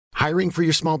Hiring for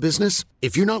your small business?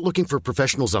 If you're not looking for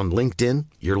professionals on LinkedIn,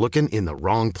 you're looking in the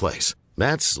wrong place.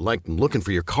 That's like looking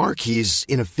for your car keys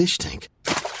in a fish tank.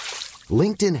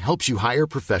 LinkedIn helps you hire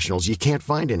professionals you can't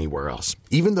find anywhere else,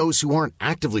 even those who aren't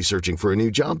actively searching for a new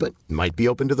job but might be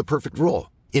open to the perfect role.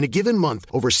 In a given month,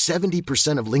 over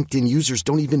 70% of LinkedIn users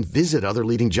don't even visit other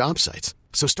leading job sites.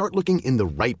 So start looking in the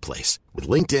right place. With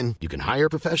LinkedIn, you can hire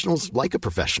professionals like a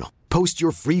professional. Post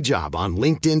your free job on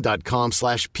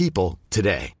linkedin.com/people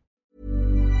today.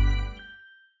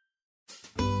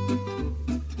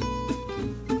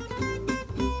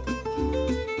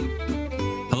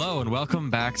 Hello and welcome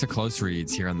back to Close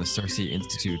Reads here on the Cersei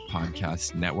Institute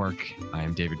Podcast Network. I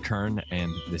am David Kern,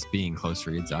 and this being Close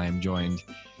Reads, I am joined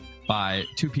by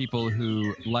two people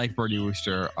who, like Bertie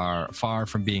Wooster, are far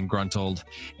from being gruntled,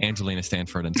 Angelina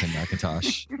Stanford and Tim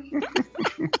McIntosh.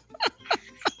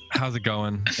 How's it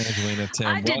going, Angelina, Tim?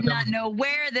 I did not know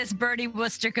where this Bertie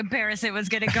Wooster comparison was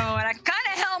going to go, and I kind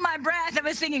of held my breath. I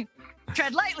was thinking,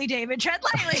 tread lightly, David, tread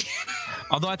lightly.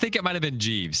 Although I think it might have been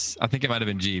Jeeves. I think it might have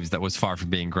been Jeeves that was far from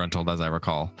being gruntled, as I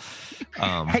recall.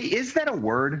 Hey, is that a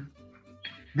word?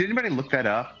 Did anybody look that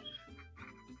up?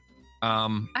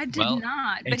 I did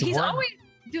not, but he's always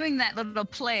doing that little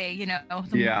play, you know.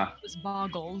 The was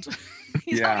boggled.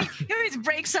 He always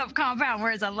breaks up compound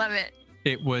words. I love it.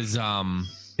 It was.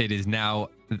 It is now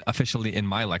officially in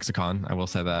my lexicon. I will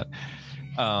say that.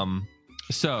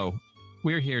 So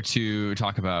we're here to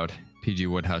talk about P.G.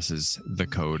 Wodehouse's The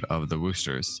Code of the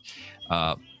Woosters.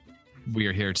 We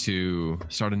are here to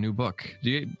start a new book.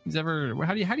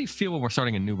 How do you feel when we're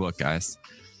starting a new book, guys?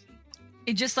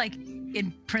 It just like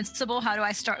in principle, how do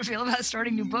I feel about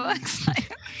starting new books?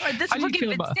 Or this book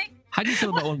in particular? How do you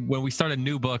feel about when we start a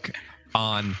new book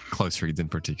on Close Reads in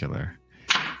particular?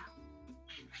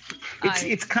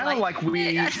 It's kind of like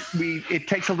it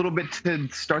takes a little bit to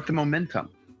start the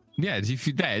momentum. Yeah. Do you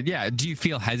feel that? Yeah. Do you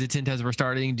feel hesitant as we're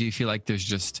starting? Do you feel like there's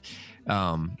just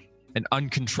an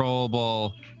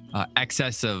uncontrollable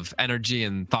excess of energy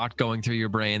and thought going through your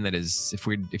brain that is, if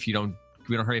we don't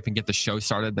hurry up and get the show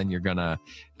started, then you're gonna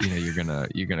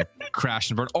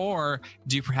crash and burn? Or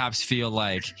do you perhaps feel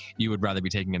like you would rather be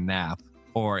taking a nap,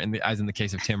 or as in the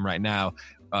case of Tim right now,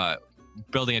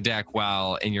 building a deck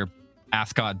while in your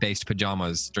Ascot-based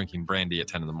pajamas drinking brandy at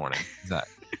 10 in the morning? Is that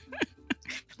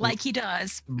like he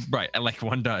does? Right, like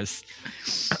one does.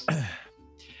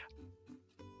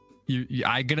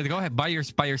 I'm gonna go ahead by your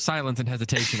silence and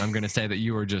hesitation. I'm gonna say that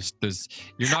you are just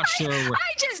you're not sure.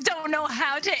 I just don't know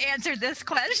how to answer this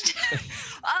question.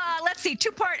 Let's see,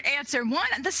 two-part answer. One,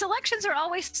 the selections are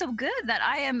always so good that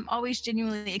I am always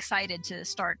genuinely excited to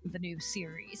start the new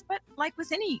series. But I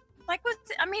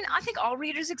think all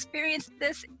readers experience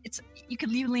this.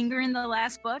 You linger in the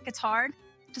last book. It's hard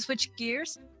to switch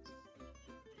gears.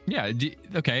 Yeah.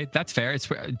 Okay, that's fair.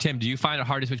 Tim, do you find it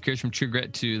hard to switch gears from True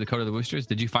Grit to The Code of the Woosters?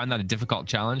 Did you find that a difficult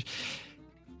challenge?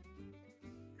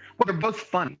 Well, they're both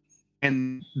fun,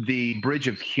 and the bridge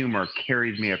of humor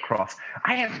carried me across.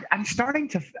 I'm starting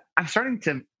to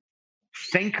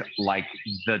think like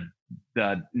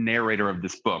the narrator of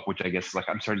this book, which I guess is like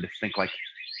I'm starting to think like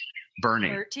Bernie.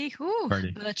 Bertie.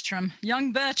 Bertram,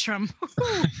 young Bertram.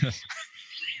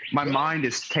 My mind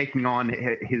is taking on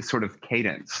his sort of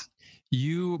cadence.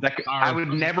 I would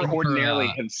never ordinarily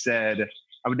have said,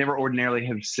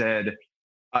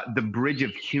 the bridge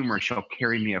of humor shall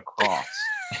carry me across.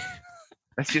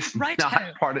 That's just not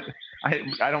part of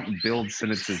I don't build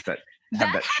sentences that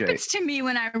have that shape. That happens to me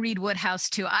when I read Wodehouse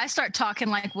too. I start talking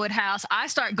like Wodehouse. I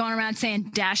start going around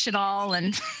saying dash it all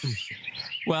and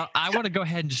Well, I want to go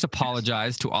ahead and just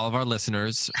apologize to all of our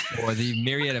listeners for the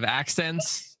myriad of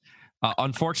accents,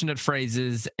 unfortunate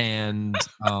phrases, and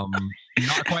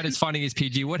not quite as funny as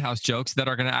P.G. Wodehouse jokes that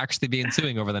are going to actually be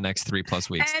ensuing over the next 3+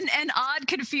 weeks. And odd,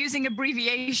 confusing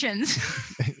abbreviations.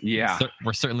 Yeah.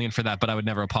 We're certainly in for that, but I would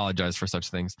never apologize for such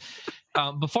things.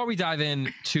 Before we dive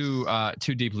in too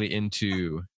deeply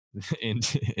into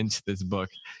this book,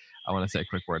 I want to say a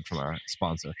quick word from our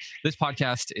sponsor. This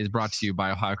podcast is brought to you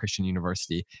by Ohio Christian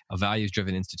University, a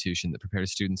values-driven institution that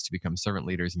prepares students to become servant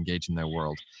leaders engaged in their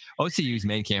world. OCU's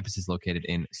main campus is located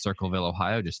in Circleville,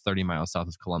 Ohio, just 30 miles south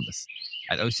of Columbus.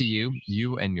 At OCU,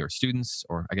 you and your students,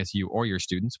 or I guess you or your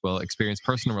students, will experience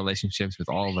personal relationships with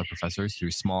all of the professors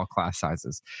through small class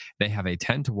sizes. They have a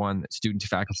 10-to-1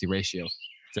 student-to-faculty ratio,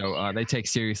 so they take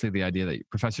seriously the idea that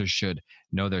professors should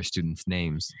know their students'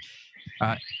 names.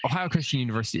 Ohio Christian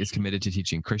University is committed to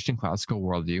teaching Christian classical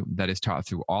worldview that is taught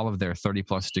through all of their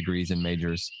 30+ degrees and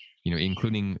majors,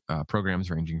 including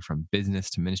programs ranging from business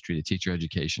to ministry to teacher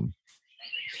education.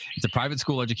 It's a private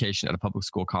school education at a public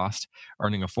school cost.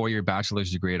 Earning a 4-year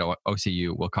bachelor's degree at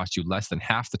OCU will cost you less than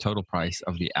half the total price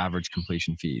of the average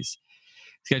completion fees.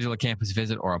 Schedule a campus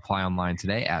visit or apply online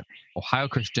today at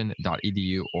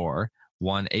ohiochristian.edu or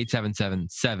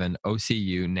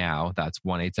 1-877-7-OCU-NOW. That's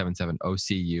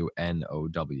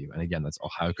 1-877-OCU-NOW. And again, that's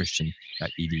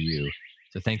ohiochristian.edu.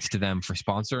 So thanks to them for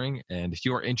sponsoring. And if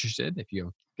you are interested, if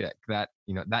you get that,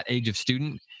 that age of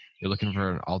student, you're looking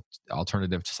for an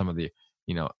alternative to some of the,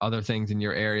 other things in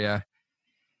your area,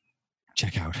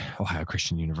 check out Ohio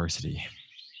Christian University.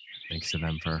 Thanks to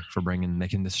them for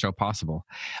making this show possible.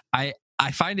 I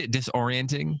find it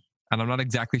disorienting, and I'm not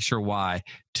exactly sure why,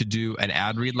 to do an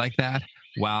ad read like that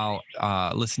while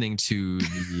listening to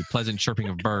the pleasant chirping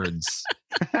of birds.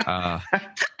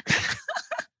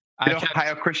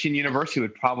 Ohio Christian University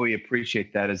would probably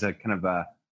appreciate that as a kind of a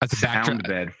sound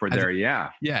bed for their, Did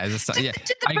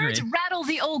the birds rattle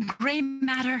the old gray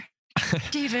matter,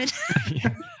 David?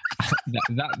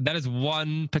 That is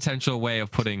one potential way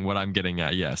of putting what I'm getting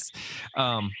at. Yes.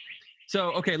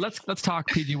 So, okay, let's talk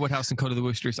PG Woodhouse and Code of the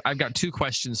Woosters. I've got 2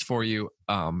 questions for you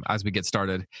as we get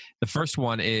started. The first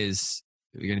one is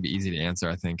going to be easy to answer,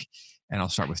 I think, and I'll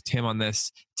start with Tim on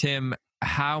this. Tim,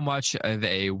 how much of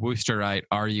a Woosterite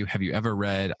are you? Have you ever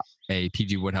read a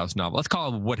P.G. Woodhouse novel? Let's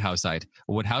call him a Woodhouseite.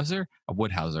 A Woodhouser? A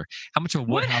Woodhouser. How much of a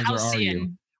Woodhouser are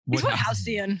you? He's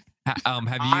Woodhouseian.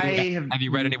 Have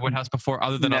you read any Woodhouse before,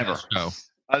 other than never. on the show?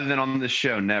 Other than on the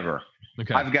show, never.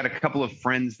 Okay. I've got a couple of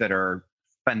friends that are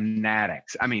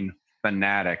fanatics.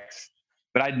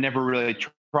 But I'd never really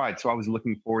tried. So I was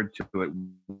looking forward to it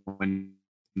when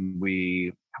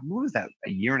what was that,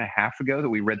 a year and a half ago that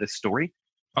we read this story?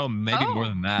 Oh, maybe more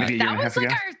than that. Maybe that was like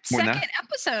our second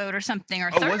episode or something,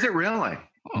 or third. Oh, was it really?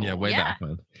 Yeah, way back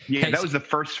when. Yeah, that was the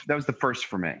first. That was the first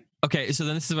for me. Okay, so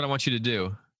then this is what I want you to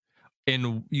do.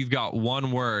 You've got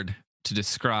one word to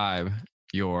describe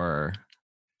your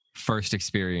first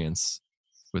experience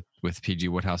with P.G.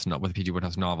 Woodhouse, with a P.G.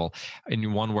 Woodhouse novel.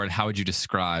 In one word, how would you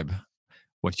describe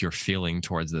what you're feeling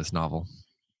towards this novel?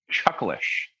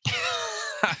 Chucklish.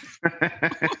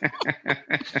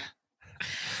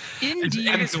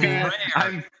 Indeed.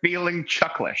 I'm feeling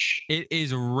chucklish. It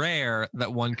is rare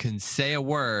that one can say a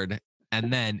word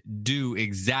and then do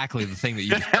exactly the thing that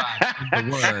you described in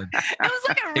the word. It was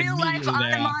like a real life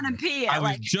onomatopoeia. I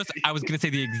was going to say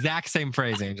the exact same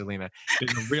phrase, Angelina.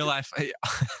 It's a real life.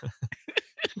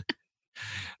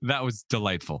 That was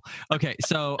delightful. Okay,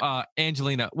 so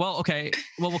Angelina. Well,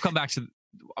 we'll come back to.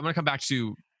 I'm going to come back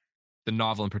to the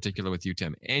novel in particular with you,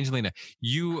 Tim. Angelina,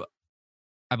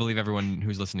 I believe everyone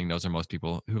who's listening knows, or most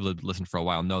people who have listened for a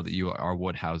while know, that you are a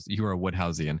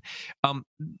Woodhouseian.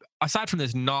 Aside from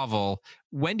this novel,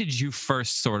 when did you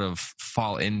first sort of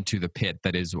fall into the pit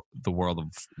that is the world of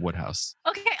Woodhouse?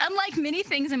 Okay, unlike many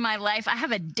things in my life, I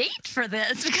have a date for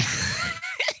this.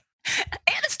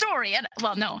 And a story. And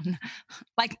well, no,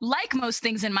 like most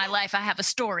things in my life, I have a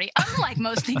story. Unlike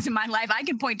most things in my life, I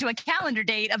can point to a calendar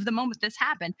date of the moment this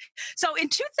happened. So in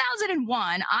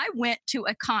 2001, I went to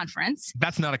a conference.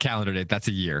 That's not a calendar date. That's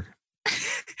a year.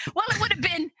 Well, it would have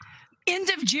been end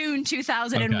of June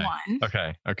 2001.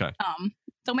 Okay.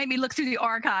 So maybe look through the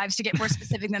archives to get more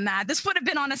specific than that. This would have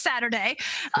been on a Saturday,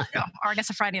 or I guess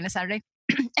a Friday and a Saturday.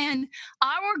 And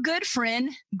our good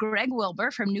friend, Greg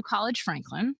Wilbur from New College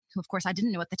Franklin, who of course I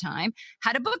didn't know at the time,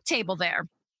 had a book table there.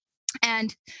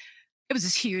 And it was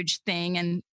this huge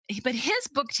thing. But his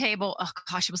book table, oh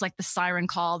gosh, it was like the siren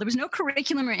call. There was no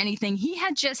curriculum or anything. He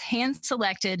had just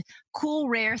hand-selected cool,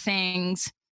 rare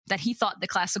things that he thought the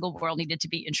classical world needed to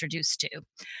be introduced to.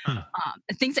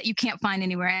 Things that you can't find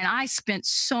anywhere. And I spent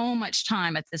so much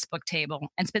time at this book table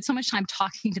and spent so much time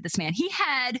talking to this man. He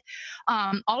had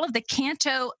all of the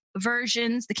Canto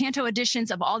versions, the Canto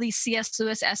editions of all these C.S.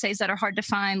 Lewis essays that are hard to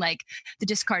find, like The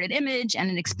Discarded Image and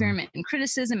An Experiment in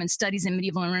Criticism and Studies in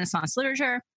Medieval and Renaissance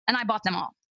Literature. And I bought them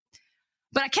all.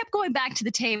 But I kept going back to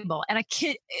the table. And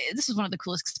this was one of the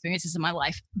coolest experiences of my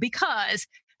life, because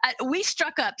we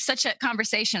struck up such a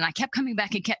conversation. I kept coming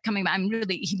back and kept coming back.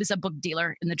 He was a book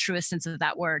dealer in the truest sense of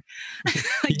that word,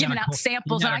 giving out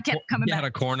samples, and I kept coming back. He had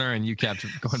a corner and you kept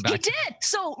going back. He did.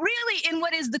 So really, in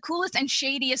what is the coolest and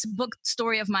shadiest book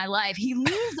story of my life, he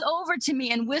leans over to me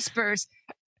and whispers,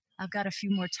 "I've got a few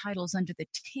more titles under the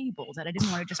table that I didn't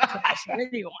want to just put this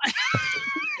video on."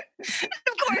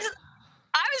 Of course,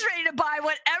 I was ready to buy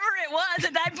whatever it was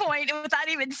at that point without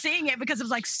even seeing it, because it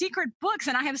was like secret books.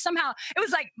 And it was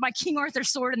like my King Arthur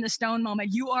sword in the stone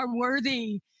moment. You are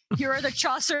worthy. Here are the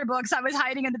Chaucer books I was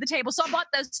hiding under the table. So I bought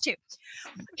those too.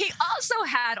 He also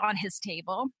had on his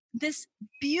table this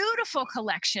beautiful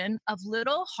collection of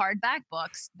little hardback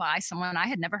books by someone I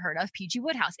had never heard of, P.G.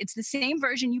 Wodehouse. It's the same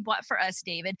version you bought for us,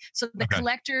 David. So the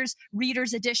collector's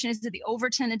reader's edition, is it the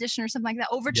Overton edition or something like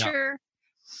that? Overture?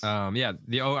 Yeah.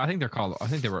 I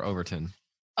think they were Overton.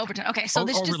 Overton. Okay, so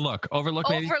this Overlook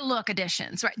maybe? Overlook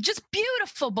editions, right? Just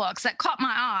beautiful books that caught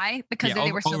my eye because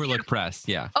they were so Overlook beautiful. Press,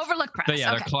 yeah. Overlook Press. So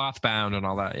they're cloth bound and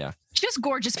all that, yeah. Just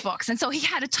gorgeous books. And so he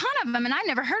had a ton of them, and I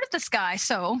never heard of this guy.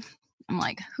 So I'm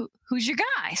like, who's your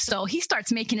guy? So he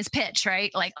starts making his pitch,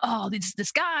 right? Like, oh,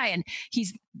 this guy, and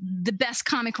he's the best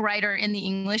comic writer in the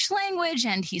English language,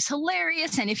 and he's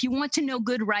hilarious. And if you want to know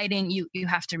good writing, you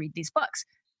have to read these books.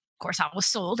 Of course, I was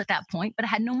sold at that point, but I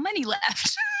had no money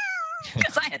left.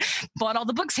 Because I had bought all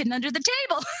the books hidden under the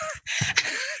table.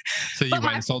 So you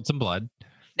went and sold some blood.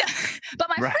 But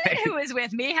my friend who was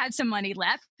with me had some money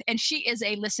left, and she is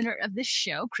a listener of this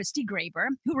show, Christy Graber,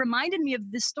 who reminded me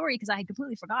of this story because I had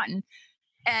completely forgotten.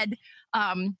 And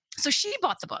so she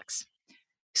bought the books.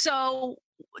 So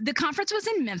the conference was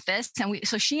in Memphis, and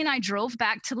so she and I drove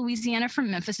back to Louisiana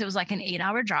from Memphis. It was like an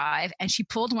 8-hour drive, and she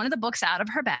pulled one of the books out of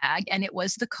her bag, and it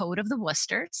was The Code of the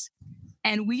Woosters.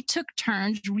 And we took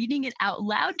turns reading it out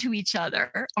loud to each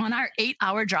other on our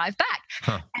 8-hour drive back.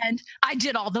 Huh. And I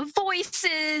did all the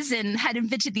voices and had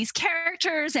invented these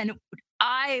characters. And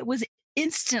I was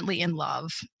instantly in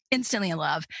love,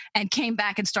 and came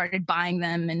back and started buying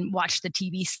them and watched the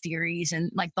TV series, and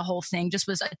like the whole thing just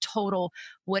was a total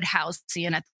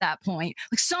Woodhouseian at that point.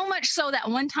 Like so much so that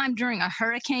one time during a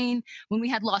hurricane, when we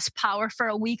had lost power for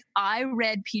a week, I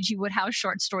read P.G. Wodehouse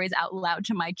short stories out loud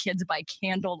to my kids by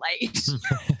candlelight.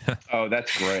 Oh,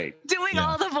 that's great. Doing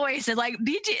all the voices. Like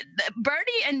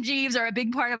Bertie and Jeeves are a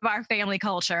big part of our family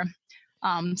culture.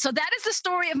 So that is the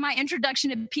story of my introduction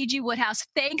to P.G. Wodehouse,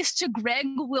 thanks to Greg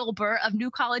Wilbur of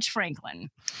New College Franklin,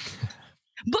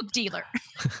 book dealer.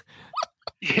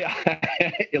 Yeah,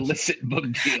 illicit book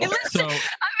dealer. I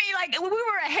mean, like we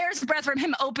were a hair's breadth from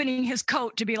him opening his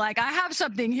coat to be like, "I have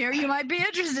something here you might be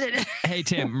interested in." Hey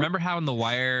Tim, remember how in The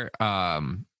Wire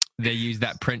they use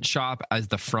that print shop as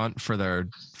the front for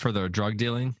their drug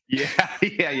dealing?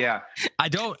 Yeah. I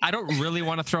don't really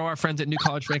want to throw our friends at New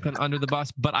College Franklin under the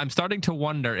bus, but I'm starting to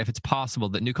wonder if it's possible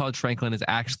that New College Franklin is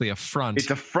actually a front. It's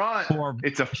a front.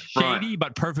 It's a front. Shady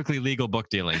but perfectly legal book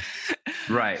dealing.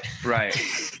 Right.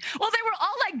 Well, they were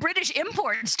all like British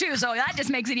imports too, so that just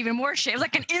makes it even more shady. It was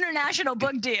like an international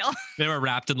book deal. They were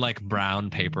wrapped in like brown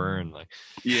paper and like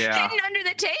hidden under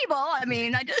the table. I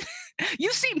mean,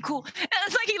 you seem cool.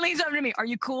 It's like he leans over to me. Are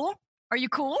you cool? I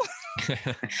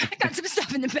got some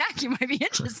stuff in the back you might be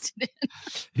interested in.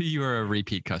 You were a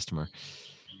repeat customer.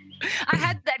 I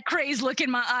had that crazed look in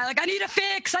my eye, like I need a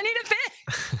fix.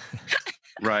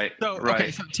 Right.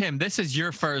 Okay, so Tim, this is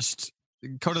your first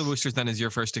Code of the Woosters. Then is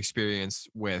your first experience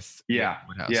with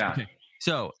Woodhouse. Yeah. Okay.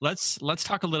 So let's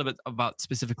talk a little bit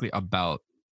specifically about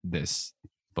this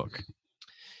book.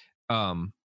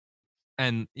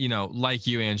 And like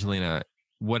you, Angelina,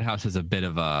 Woodhouse is a bit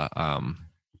of a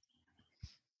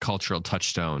cultural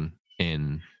touchstone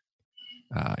in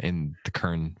the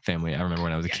Kern family. I remember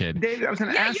when I was a kid. David, I was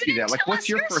going to ask you that. Like, what's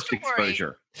your first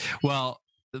exposure? Well,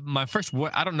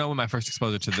 I don't know when my first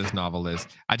exposure to this novel is.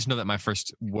 I just know that my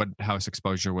first Woodhouse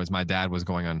exposure was my dad was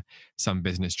going on some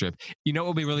business trip. You know what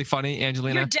would be really funny,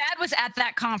 Angelina? Your dad was at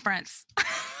that conference.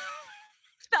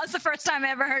 That was the first time I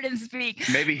ever heard him speak.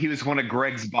 Maybe he was one of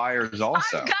Greg's buyers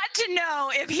also. I've got to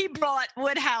know if he brought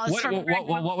Woodhouse from Greg.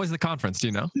 What was the conference? Do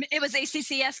you know? It was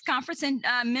ACCS conference in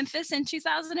Memphis in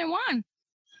 2001. That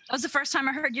was the first time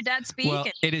I heard your dad speak. Well,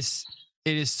 it is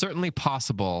certainly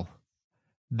possible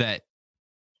that...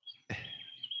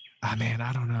 Oh, man,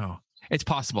 I don't know. It's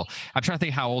possible. I'm trying to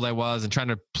think how old I was and trying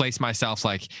to place myself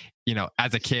like,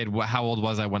 as a kid, how old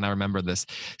was I when I remember this?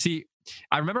 See,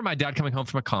 I remember my dad coming home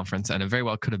from a conference, and it very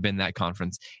well could have been that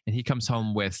conference. And he comes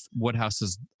home with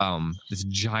Woodhouse's this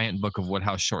giant book of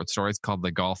Woodhouse short stories called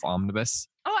the Golf Omnibus.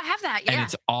 Oh, I have that. Yeah, and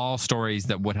it's all stories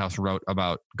that Woodhouse wrote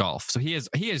about golf. So he has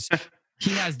his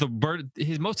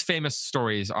most famous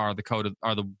stories are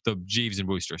the Jeeves and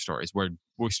Wooster stories, where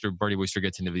Bertie Wooster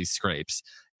gets into these scrapes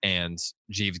and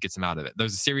Jeeves gets him out of it.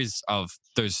 There's a series of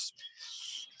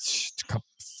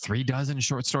 3 dozen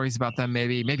short stories about them,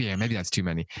 maybe that's too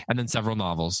many, and then several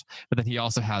novels. But then he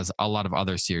also has a lot of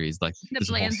other series like the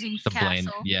Blandings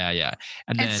Castle. Yeah,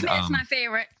 and then Smith's my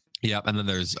favorite. Yep, and then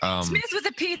there's Smith with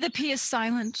a P. The P is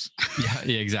silent.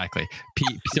 Yeah, exactly. P.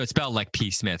 So it's spelled like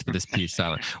P. Smith, but this P is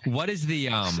silent. What is the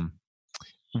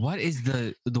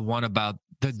one about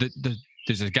the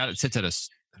there's a guy that sits at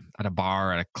at a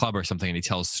bar, at a club or something, and he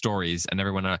tells stories, and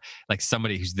everyone, like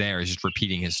somebody who's there is just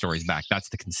repeating his stories back. That's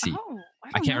the conceit. Oh,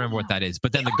 I can't remember what that is.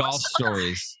 But then the golf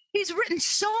stories. He's written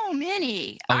so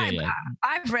many. Oh, yeah.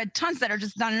 I've read tons that are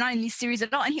just not in these series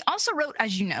at all. And he also wrote,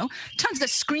 as you know, tons of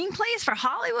screenplays for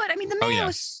Hollywood. I mean, the man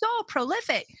was so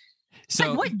prolific.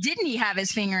 So like, what didn't he have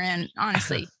his finger in,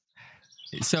 honestly?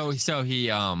 So he,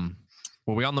 well,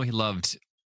 we all know he loved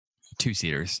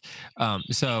two-seaters.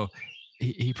 So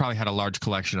he probably had a large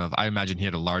collection of, I imagine he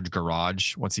had a large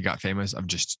garage once he got famous of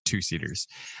just two-seaters.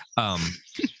 He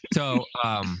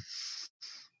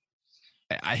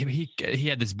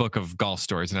had this book of golf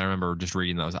stories, and I remember just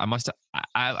reading those. I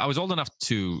was old enough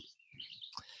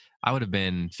I would have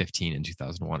been 15 in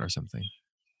 2001 or something.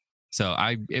 So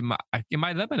it might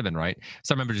have been right.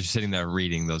 So I remember just sitting there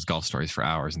reading those golf stories for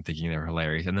hours and thinking they were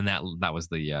hilarious. And then that was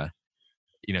the,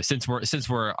 since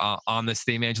we're on this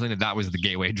theme, Angelina, that was the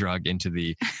gateway drug into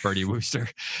the Birdie Wooster.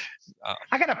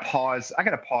 I gotta pause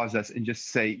us and just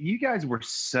say, you guys were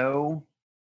so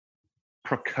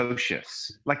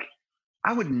precocious. Like,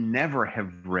 I would never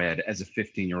have read as a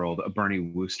 15-year-old a Bernie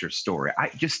Wooster story. I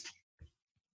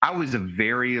was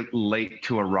very late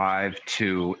to arrive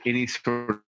to any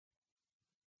sort of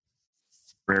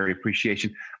literary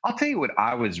appreciation. I'll tell you what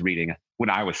I was reading when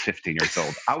I was 15 years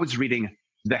old. I was reading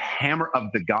The Hammer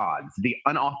of the Gods, the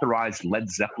unauthorized Led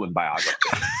Zeppelin biography.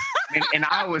 and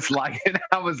I was like,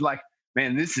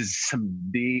 man, this is some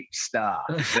deep stuff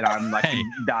that I'm like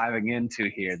diving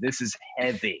into here. This is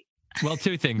heavy. Well,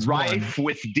 two things. Rife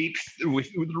with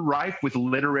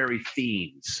literary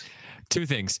themes. Two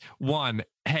things. One,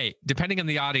 hey, depending on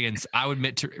the audience, I would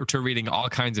admit to reading all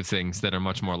kinds of things that are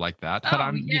much more like that.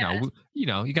 But you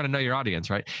got to know your audience,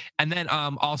 right? And then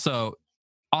also,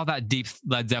 all that deep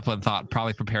Led Zeppelin thought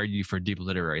probably prepared you for deep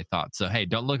literary thought. So hey,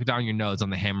 don't look down your nose on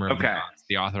The Hammer of the Gods,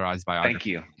 the authorized biography. Thank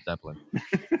you, of Zeppelin.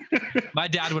 My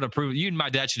dad would approve. You and my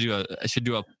dad should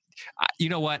do a. You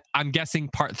know what? I'm guessing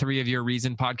part 3 of your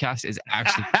Reason podcast is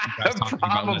actually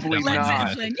probably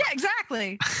not. Yeah,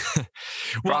 exactly.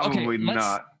 Well, probably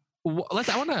not.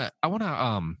 I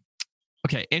wanna.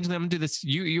 Okay, Angelina, I'm gonna do this.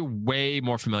 You're way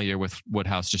more familiar with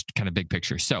Wodehouse, just kind of big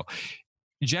picture. So,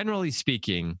 generally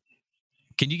speaking,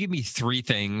 can you give me 3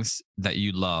 things that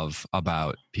you love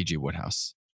about P.G.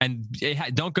 Wodehouse? And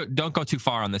don't go too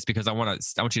far on this, because I want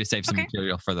you to save some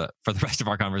material for the rest of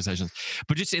our conversations.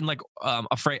 But just in like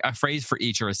a phrase for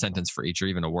each, or a sentence for each, or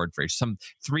even a word for each. Some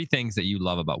 3 things that you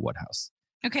love about Wodehouse.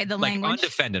 Okay, the like language.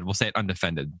 Undefended. We'll say it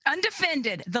undefended.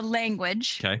 Undefended. The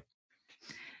language. Okay.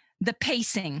 The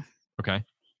pacing. Okay.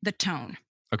 The tone.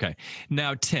 Okay.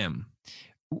 Now, Tim,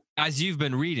 as you've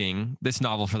been reading this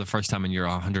novel for the first time in your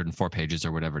 104 pages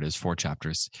or whatever it is, 4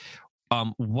 chapters,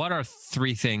 what are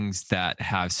 3 things that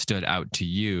have stood out to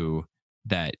you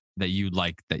that you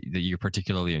like, that you're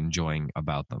particularly enjoying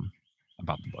about the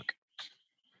book?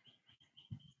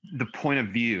 The point of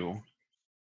view,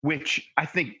 which I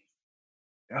think,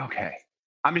 okay,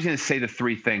 I'm just going to say the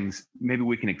 3 things. Maybe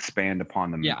we can expand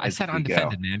upon them. Yeah, I said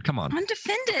undefended, man. Come on.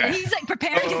 Undefended. Okay. He's like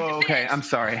preparing his defense. Okay, I'm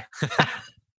sorry.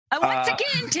 Once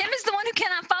again, Tim is the one who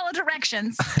cannot follow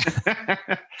directions.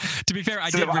 To be fair, I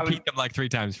did repeat them like 3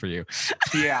 times for you.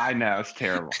 Yeah, I know. It's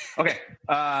terrible. Okay.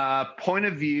 Point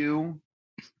of view,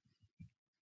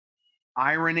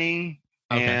 irony,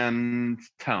 and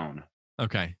tone.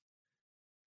 Okay.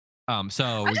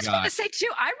 So I just want to say too,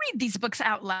 I read these books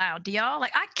out loud. Do y'all?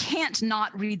 Like, I can't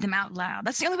not read them out loud.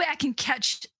 That's the only way I can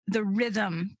catch the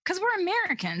rhythm, because we're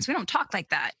Americans. We don't talk like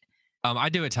that. I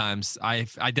do at times. I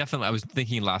was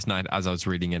thinking last night as I was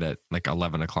reading it at like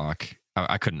 11 o'clock.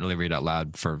 I couldn't really read out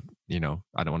loud for, I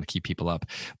don't want to keep people up.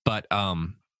 But I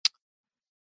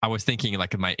was thinking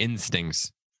like my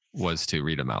instincts was to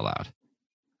read them out loud.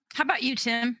 How about you,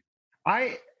 Tim?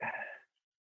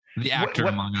 The actor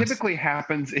what typically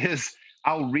happens is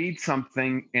I'll read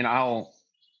something and I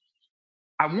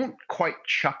won't quite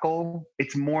chuckle.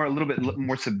 It's a little bit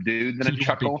more subdued than a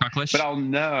chuckle. But I'll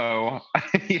know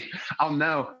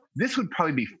this would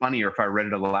probably be funnier if I read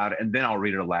it aloud, and then I'll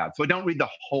read it aloud. So I don't read the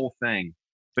whole thing.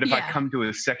 But if I come to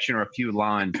a section or a few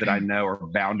lines that I know are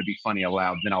bound to be funny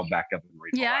aloud, then I'll back up and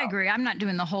read. Yeah, I agree. I'm not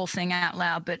doing the whole thing out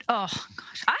loud, but oh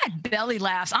gosh, I had belly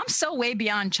laughs. I'm so way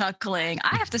beyond chuckling.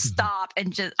 I have to stop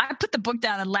and I put the book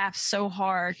down and laugh so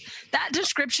hard. That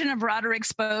description of Roderick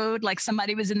Spode, like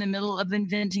somebody was in the middle of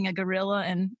inventing a gorilla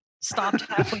and stopped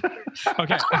halfway through.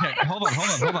 Okay. Hold on.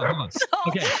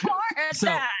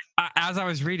 So as I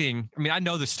was reading, I mean, I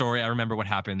know the story. I remember what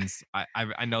happens.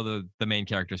 I know the main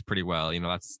characters pretty well.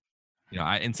 That's,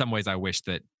 in some ways I wish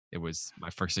that it was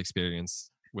my first experience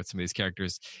with some of these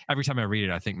characters. Every time I read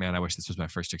it, I think, man, I wish this was my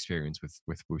first experience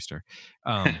with Wooster.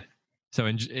 So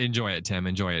enjoy it, Tim.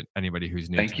 Enjoy it, anybody who's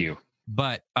new. Thank you.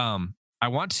 But I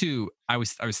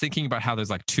was thinking about how there's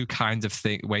like two kinds of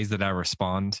ways that I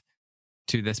respond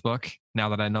to this book. Now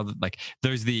that I know that, like,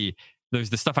 there's the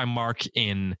stuff I mark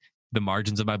in the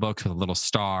margins of my books with a little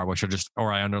star, which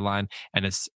or I underline, and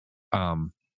it's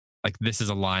like, this is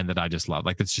a line that I just love.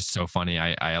 Like, it's just so funny.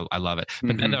 I love it.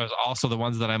 But then there's also the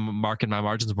ones that I mark in my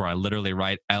margins where I literally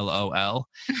write LOL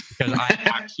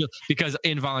because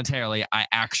involuntarily I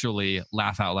actually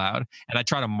laugh out loud, and I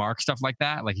try to mark stuff like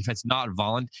that. Like, if it's not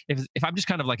if I'm just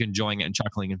kind of like enjoying it and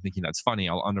chuckling and thinking that's funny,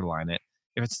 I'll underline it.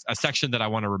 If it's a section that I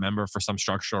want to remember for some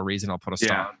structural reason, I'll put a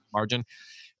star margin.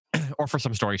 Or for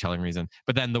some storytelling reason.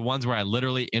 But then the ones where I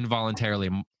literally involuntarily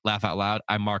laugh out loud,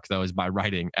 I mark those by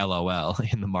writing LOL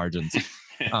in the margins.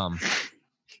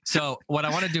 So what I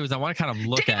want to do is I want to kind of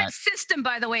look David's system,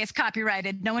 by the way, is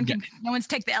copyrighted. No one's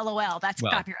take the LOL. That's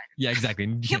copyrighted. Yeah,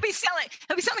 exactly. He'll be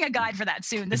selling a guide for that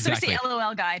soon. The Cersei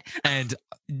LOL guide. And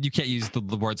you can't use the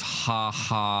words ha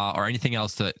ha or anything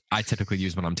else that I typically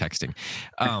use when I'm texting.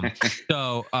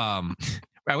 So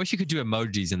I wish you could do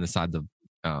emojis in the sides of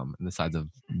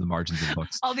the margins of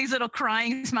books. All these little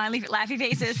crying, smiley, laughy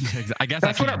faces. I guess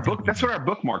that's what our bookmarks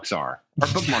are. Our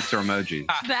bookmarks are emojis.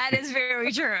 That is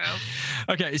very true.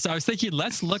 Okay, so I was thinking,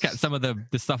 let's look at some of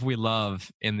the stuff we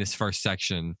love in this first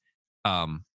section,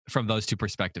 from those two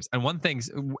perspectives. And one thing,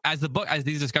 as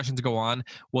these discussions go on,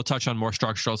 we'll touch on more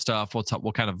structural stuff.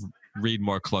 We'll kind of read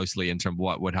more closely in terms of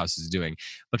what Woodhouse is doing.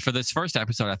 But for this first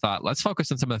episode, I thought, let's focus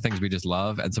on some of the things we just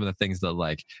love and some of the things that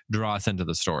like draw us into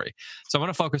the story. So I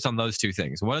want to focus on those two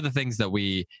things. What are the things that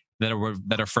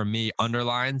are for me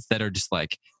underlines that are just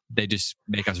like, they just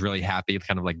make us really happy,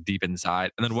 kind of like deep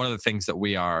inside? And then what are the things that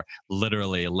we are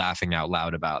literally laughing out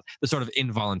loud about? The sort of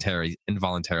involuntary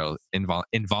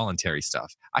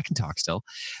stuff. I can talk still.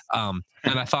 And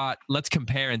I thought, let's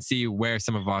compare and see where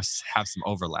some of us have some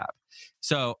overlap.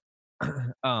 So,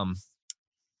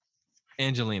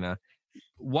 Angelina,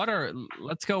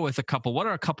 let's go with a couple. What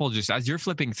are a couple, just as you're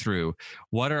flipping through,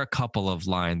 what are a couple of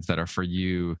lines that are for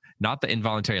you, not the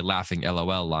involuntary laughing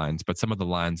LOL lines, but some of the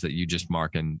lines that you just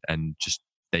mark and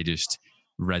they just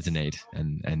resonate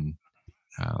and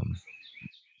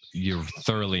you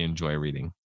thoroughly enjoy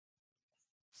reading?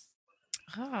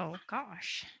 Oh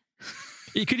gosh.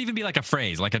 It could even be like a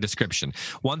phrase, like a description.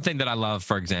 One thing that I love,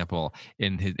 for example,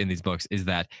 in these books is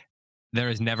that there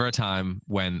is never a time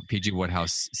when P.G.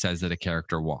 Woodhouse says that a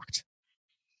character walked.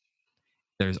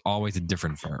 There's always a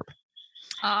different verb.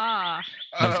 Ah.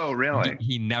 Oh, really?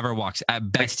 He never walks. At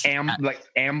best, like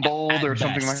ambled or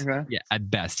something like that. Yeah,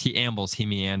 at best, he ambles. He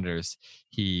meanders.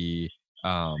 He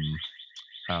I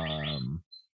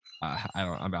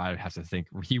have to think.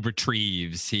 He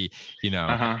retrieves. He,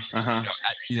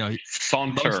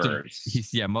 saunters.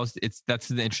 That's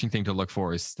the interesting thing to look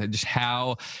for, is just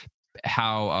how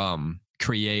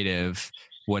creative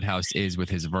Woodhouse is with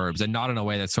his verbs, and not in a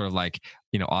way that's sort of like,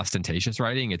 ostentatious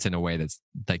writing. It's in a way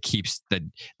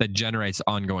that generates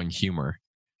ongoing humor.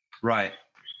 Right.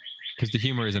 Because the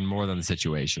humor is in more than the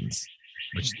situations,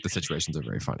 which the situations are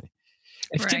very funny.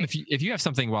 Tim, if you have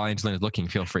something while Angelina is looking,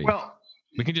 feel free. Well,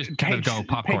 we can just kind of go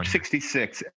popcorn. Page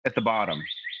 66 at the bottom.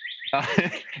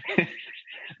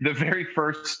 The very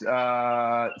first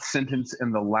sentence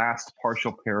in the last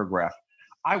partial paragraph.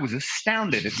 I was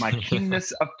astounded at my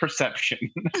keenness of perception.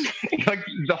 Like,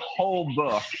 the whole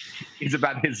book is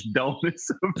about his dullness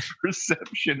of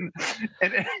perception.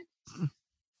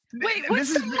 Wait,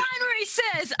 what's the line where he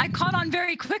says, I caught on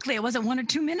very quickly? It wasn't 1 or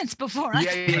 2 minutes before. Yeah.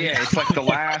 It's like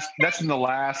that's in the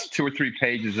last 2 or 3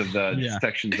 pages of the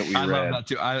sections that we read. I love that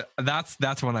too.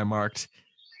 That's when I marked.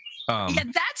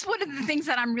 That's one of the things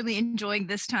that I'm really enjoying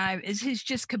this time, is his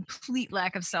just complete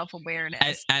lack of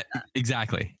self-awareness.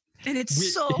 Exactly. And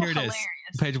it's hilarious.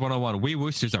 Page 101. We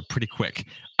Woosters are pretty quick.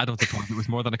 I don't suppose it was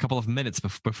more than a couple of minutes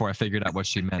before I figured out what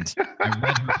she meant. I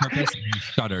read her purpose and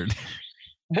shuddered.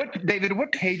 David,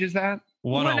 what page is that?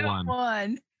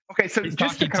 101. Okay, so he's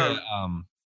just talking to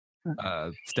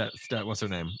what's her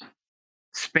name?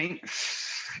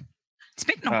 Spinks.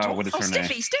 What is her name?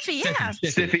 Stiffy, yeah.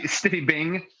 Stiffy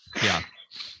Bing. Yeah.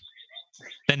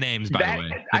 The names, by the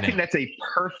way. I think that's a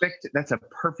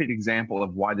perfect example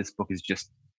of why this book is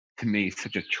just, to me,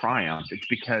 such a triumph. It's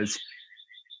because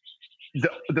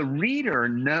the reader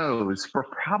knows for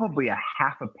probably a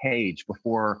half a page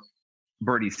before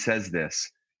Bertie says this,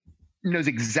 knows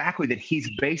exactly that he's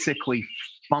basically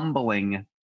fumbling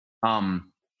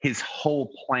his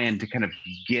whole plan to kind of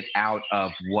get out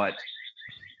of what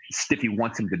Stiffy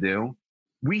wants him to do.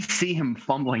 we see him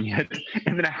fumbling it,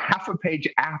 and then a half a page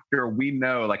after, we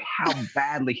know like how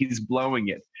badly he's blowing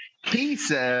it. He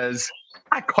says,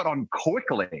 "I caught on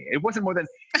quickly. It wasn't more than,"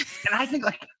 and I think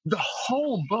like the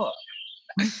whole book.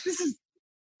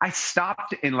 I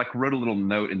stopped and like wrote a little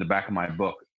note in the back of my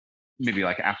book, maybe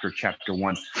like after chapter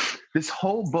 1. This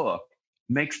whole book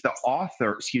makes the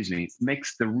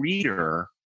reader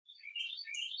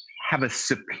have a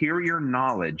superior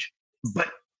knowledge, but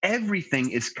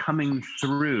everything is coming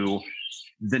through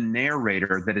the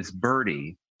narrator that is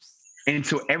Birdie. And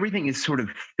so everything is sort of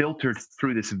filtered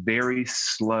through this very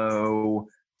slow,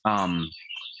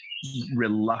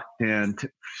 reluctant,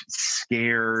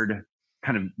 scared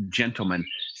kind of gentleman.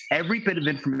 Every bit of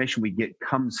information we get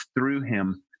comes through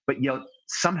him, but yet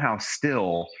somehow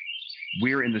still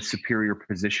we're in the superior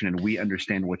position and we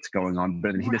understand what's going on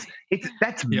better than he does.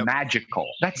 That's magical.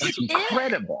 That's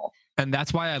incredible. And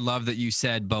that's why I love that you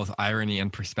said both irony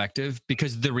and perspective,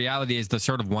 because the reality is the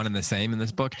sort of one and the same in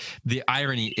this book. The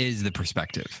irony is the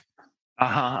perspective.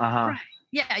 Right.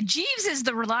 Yeah, Jeeves is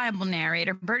the reliable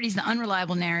narrator. Birdie's the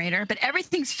unreliable narrator, but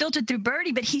everything's filtered through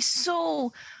Birdie, but he's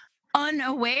so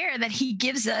unaware that he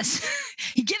gives us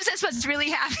what's really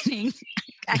happening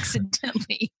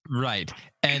accidentally. Right.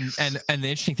 And the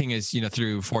interesting thing is,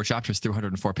 through 4 chapters, through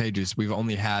 104 pages, we've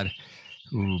only had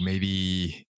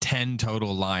maybe 10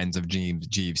 total lines of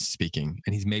Jeeves speaking,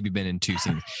 and he's maybe been in 2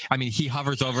 scenes. I mean, he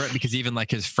hovers over it because even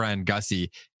like his friend Gussie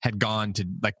had gone to,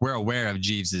 like, we're aware of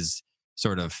Jeeves's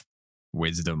sort of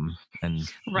wisdom and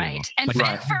right. And for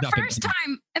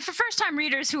first time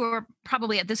readers who are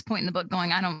probably at this point in the book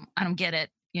going, I don't get it,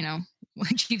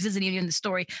 Jeeves isn't even in the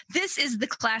story. This is the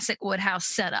classic Woodhouse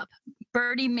setup.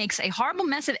 Birdie makes a horrible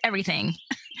mess of everything,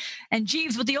 and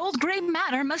Jeeves, with the old gray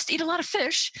matter, must eat a lot of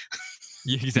fish.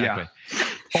 Yeah, exactly.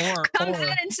 Yeah. Comes in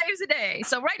and saves the day.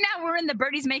 So right now we're in the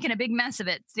Birdie's making a big mess of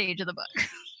it stage of the book.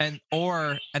 And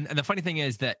the funny thing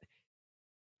is that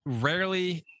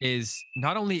rarely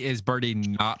not only is Birdie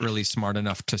not really smart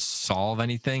enough to solve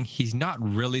anything, he's not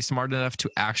really smart enough to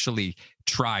actually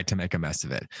try to make a mess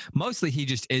of it. Mostly he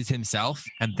just is himself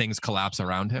and things collapse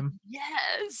around him.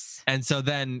 Yes. And so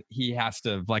then he has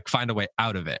to like find a way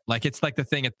out of it. Like it's like the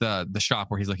thing at the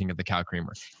shop where he's looking at the cow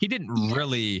creamer. He didn't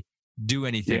really do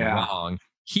anything wrong.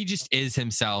 He just is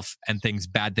himself, and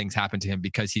bad things happen to him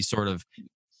because he's sort of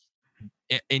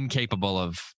incapable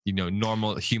of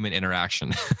normal human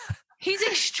interaction. He's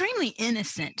extremely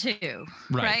innocent too,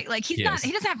 right? Like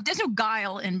there's no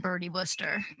guile in Birdie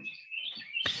Wooster.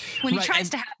 When he tries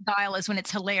to have guile is when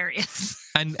it's hilarious.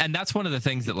 And that's one of the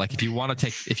things that, like, if you want to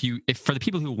take, if for the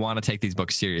people who want to take these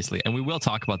books seriously, and we will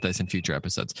talk about this in future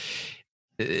episodes,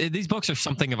 these books are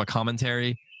something of a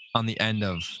commentary on the end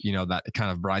of, that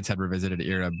kind of Brideshead Revisited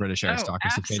era, British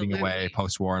aristocracy fading away,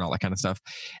 post-war and all that kind of stuff.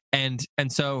 And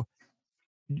so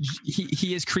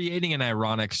he is creating an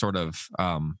ironic sort of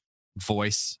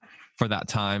voice for that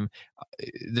time,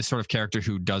 this sort of character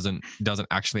who doesn't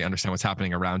actually understand what's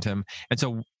happening around him. And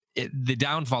so the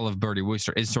downfall of Birdie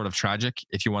Wooster is sort of tragic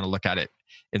if you want to look at it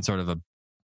in sort of a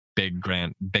big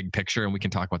picture, and we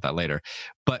can talk about that later.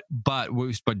 But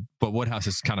Woodhouse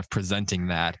is kind of presenting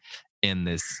that in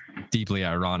this deeply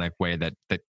ironic way that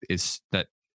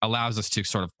allows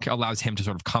him to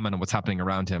sort of comment on what's happening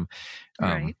around him.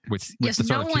 Right. With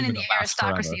no one in the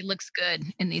aristocracy looks good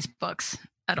in these books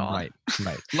at all. Right.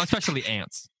 Well, especially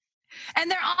ants.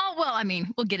 And they're all, well, I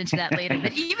mean, we'll get into that later,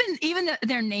 but even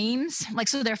their names, like,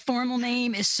 so their formal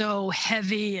name is so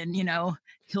heavy and,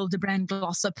 Hildebrand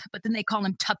Glossop, but then they call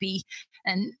him Tuppy,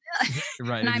 and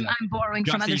right, and I'm borrowing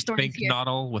from other stories here.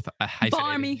 Noddle with a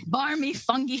hyphenated. Barmy,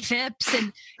 Fungy Phipps,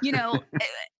 and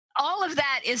all of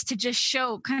that is to just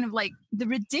show kind of like the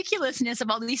ridiculousness of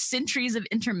all these centuries of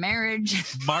intermarriage.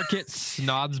 Market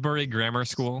Snodsbury Grammar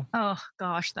School. Oh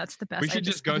gosh, that's the best. We should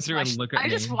just go through and look at. I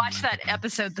just watched that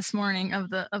episode this morning of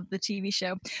the TV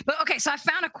show. But okay, so I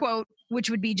found a quote which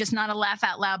would be just not a laugh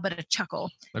out loud, but a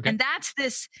chuckle, and that's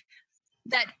this.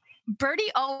 That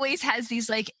Birdie always has these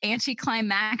like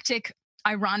anticlimactic,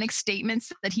 ironic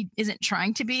statements that he isn't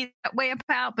trying to be that way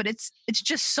about, but it's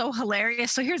just so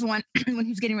hilarious. So here's one when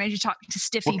he's getting ready to talk to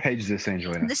Stiffy. What page is this,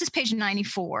 Angelina? This is page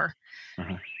 94.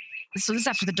 So this is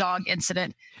after the dog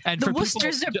incident. And the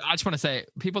Woosters I just want to say,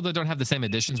 people that don't have the same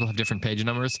editions will have different page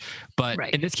numbers, but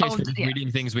in this case, we're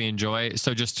reading things we enjoy.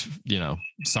 So just,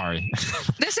 sorry.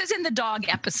 This is in the dog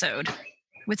episode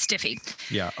with Stiffy.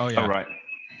 Yeah. Oh yeah. Oh, right.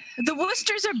 The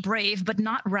Woosters are brave, but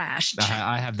not rash.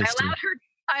 I have this too.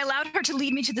 I allowed her to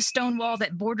lead me to the stone wall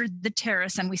that bordered the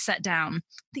terrace, and we sat down.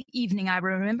 The evening, I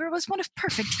remember, was one of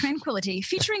perfect tranquility,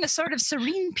 featuring a sort of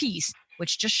serene peace.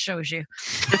 which just shows you.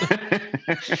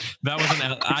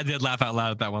 I did laugh out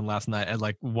loud at that one last night at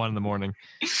like 1 a.m. Oh,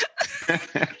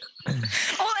 and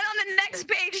on the next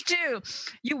page too.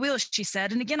 You will, she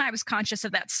said. And again, I was conscious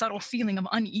of that subtle feeling of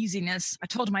uneasiness. I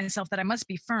told myself that I must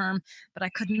be firm, but I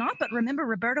could not but remember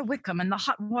Roberta Wickham and the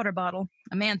hot water bottle.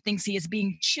 A man thinks he is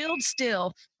being chilled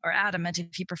still, or adamant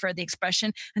if you prefer the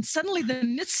expression, and suddenly the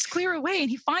mists clear away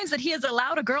and he finds that he has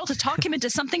allowed a girl to talk him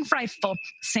into something frightful.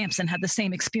 Samson had the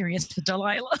same experience with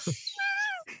Delilah.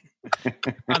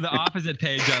 On the opposite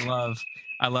page,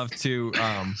 I love to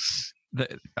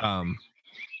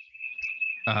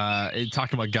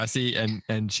talking about Gussie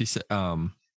and she said I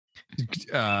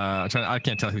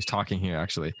can't tell who's talking here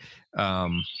actually.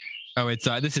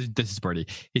 This is Birdie.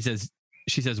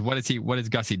 She says, what has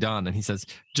Gussie done? And he says,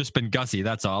 just been Gussie,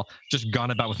 that's all. Just gone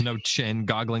about with no chin,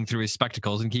 goggling through his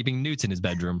spectacles and keeping newts in his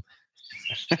bedroom.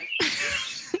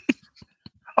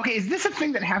 Okay, is this a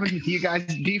thing that happens with you guys?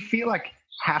 Do you feel like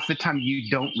half the time you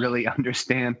don't really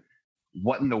understand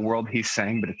what in the world he's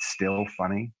saying, but it's still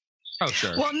funny? Oh,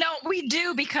 sure. Well, no, we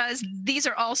do, because these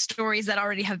are all stories that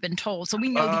already have been told. So we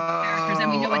know the characters and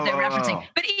we know what they're referencing.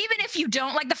 But even if you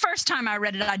don't, like the first time I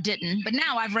read it, I didn't. But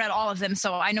now I've read all of them,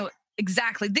 so I know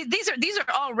exactly. These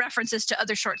are all references to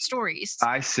other short stories.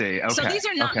 I see. Okay. So these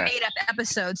are not made up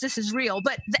episodes. This is real.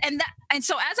 But and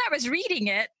so as I was reading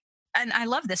it, and I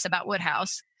love this about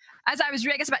Woodhouse, as I was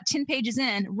reading, I guess about 10 pages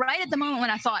in, right at the moment when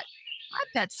I thought, I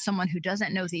bet someone who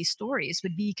doesn't know these stories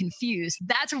would be confused.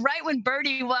 That's right when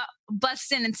Birdie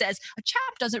busts in and says, a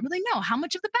chap doesn't really know how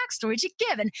much of the backstory to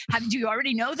give. And do you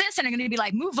already know this? And I'm going to be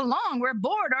like, move along. We're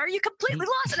bored. Are you completely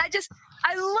lost? And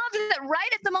I loved that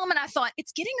right at the moment I thought,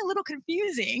 it's getting a little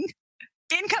confusing.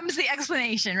 In comes the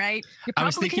explanation, right? I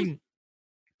was thinking,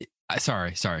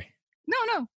 sorry.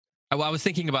 No. Well, I was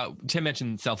thinking about, Tim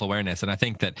mentioned self-awareness, and I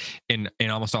think that in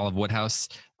almost all of Woodhouse,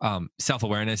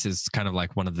 self-awareness is kind of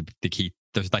like one of the key.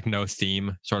 There's like no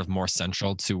theme sort of more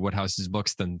central to Woodhouse's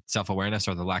books than self-awareness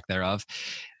or the lack thereof,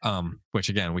 which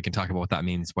again, we can talk about what that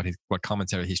means, what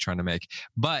commentary he's trying to make.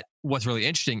 But what's really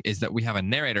interesting is that we have a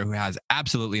narrator who has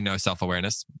absolutely no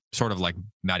self-awareness, sort of like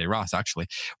Maddie Ross, actually.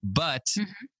 But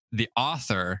the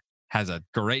author has a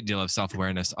great deal of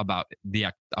self-awareness about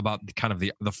kind of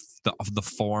the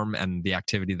form and the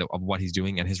activity of what he's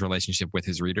doing and his relationship with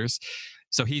his readers.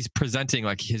 So he's presenting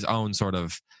like his own sort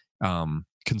of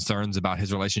concerns about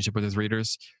his relationship with his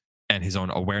readers and his own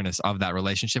awareness of that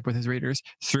relationship with his readers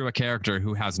through a character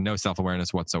who has no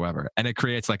self-awareness whatsoever. And it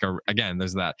creates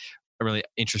there's that really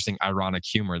interesting ironic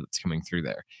humor that's coming through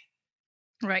there.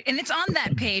 Right. And it's on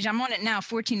that page, I'm on it now,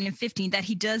 14 and 15, that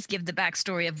he does give the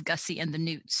backstory of Gussie and the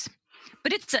Newts.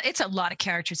 But it's a lot of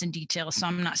characters and details, so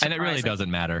I'm not surprised. And it really doesn't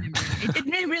matter.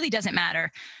 It really doesn't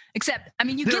matter. Except, I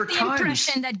mean, you get the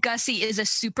impression that Gussie is a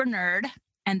super nerd,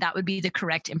 and that would be the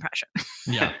correct impression.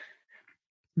 Yeah.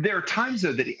 There are times,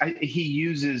 though, that he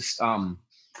uses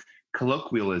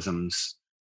colloquialisms,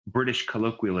 British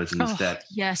colloquialisms that...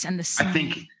 Yes, and the slang. I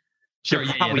think sure,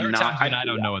 they're probably there are not... times I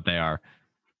don't know what they are.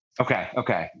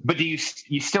 Okay. But do you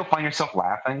still find yourself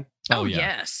laughing? Oh, yeah.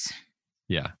 Yes.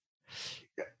 Yeah.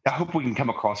 I hope we can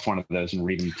come across one of those and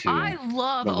read them too. I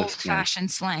love old-fashioned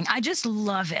slang. I just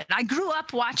love it. I grew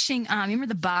up watching, remember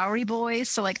the Bowery Boys?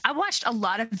 So I watched a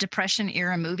lot of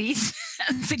Depression-era movies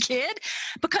as a kid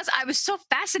because I was so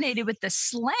fascinated with the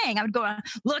slang. I would go,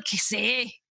 look, you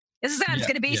see, this is how it's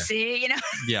going to be, see, you know?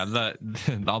 Yeah,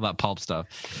 all that pulp stuff.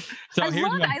 So I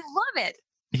love it.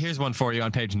 Here's one for you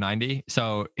on page 90.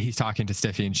 So he's talking to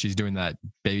Stiffy and she's doing that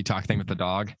baby talk thing with the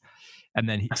dog. And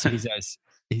then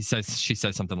she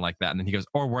says something like that. And then he goes,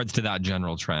 or words to that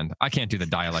general trend. I can't do the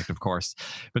dialect, of course.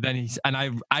 But then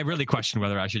I really question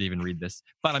whether I should even read this,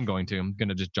 but I'm going to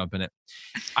just jump in it.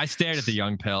 I stared at the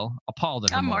young pill, appalled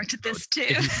at her. I'm marked at this too.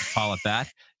 If you could call it that.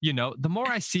 You know, the more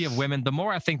I see of women, the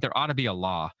more I think there ought to be a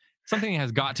law. Something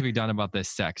has got to be done about this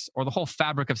sex, or the whole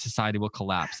fabric of society will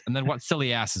collapse. And then what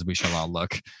silly asses we shall all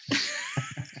look.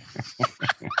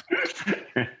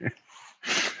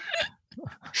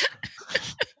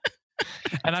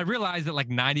 And I realize that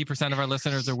 90% of our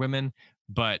listeners are women,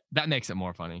 but that makes it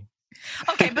more funny.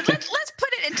 Okay, but let's put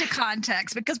it into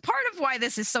context, because part of why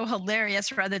this is so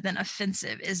hilarious rather than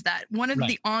offensive is that one of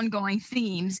the ongoing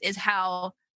themes is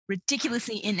how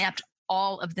ridiculously inept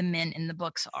all of the men in the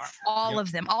books are. All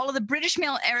of them. All of the British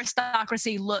male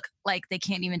aristocracy look like they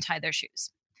can't even tie their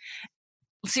shoes.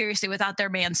 Seriously, without their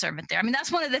manservant there. I mean,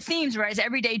 that's one of the themes, right? Is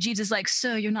every day Jeeves is like,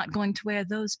 so you're not going to wear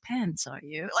those pants, are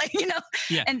you?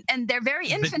 And they're very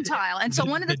infantile. And so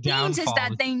one of the themes is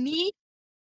that they need,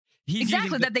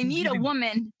 they need a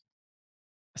woman.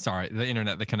 Sorry,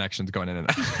 the connection's going in and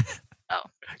out. Oh.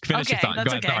 Finish your thought. Go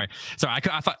ahead. Okay. Sorry.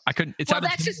 I thought I couldn't. It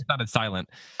sounded silent.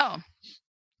 Oh.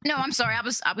 No, I'm sorry.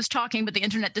 I was talking, but the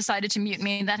internet decided to mute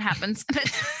me. That happens.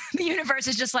 The universe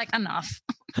is just like, enough.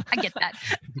 I get that.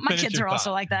 My kids are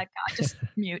also like that. God, just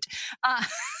mute.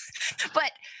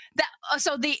 But that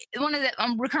so the one of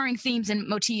the recurring themes and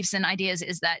motifs and ideas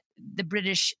is that the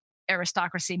British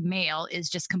aristocracy male is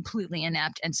just completely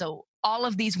inept, and so all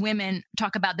of these women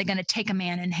talk about they're going to take a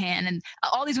man in hand, and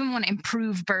all these women want to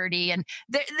improve Bertie, and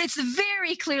it's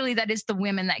very clearly that it's the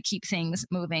women that keep things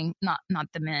moving, not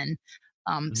the men.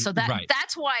 So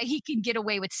that's why he can get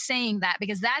away with saying that,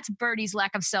 because that's Bertie's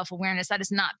lack of self-awareness. That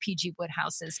is not P.G.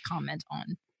 Woodhouse's comment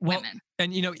on women.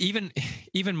 And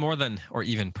even more than, or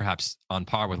even perhaps on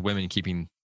par with women keeping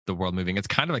the world moving, it's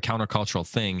kind of a countercultural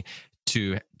thing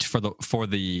for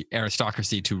the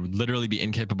aristocracy to literally be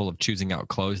incapable of choosing out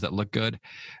clothes that look good,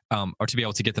 or to be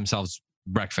able to get themselves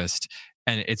breakfast.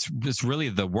 And it's really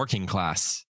the working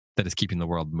class that is keeping the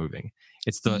world moving.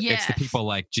 It's the people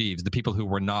like Jeeves, the people who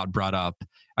were not brought up.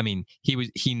 I mean,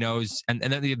 he knows, and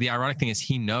then the ironic thing is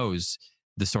he knows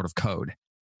the sort of code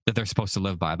that they're supposed to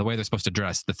live by, the way they're supposed to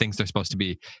dress, the things they're supposed to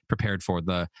be prepared for,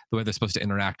 the way they're supposed to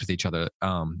interact with each other.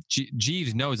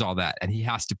 Jeeves knows all that, and he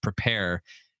has to prepare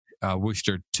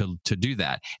Wooster to do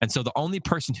that. And so the only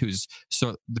person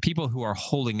the people who are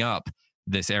holding up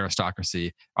this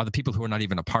aristocracy are the people who are not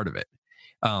even a part of it.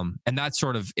 And that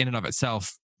sort of in and of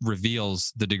itself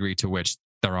reveals the degree to which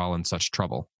they're all in such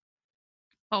trouble.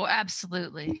 Oh,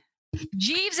 absolutely.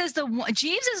 Jeeves is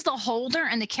the holder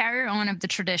and the carrier on of the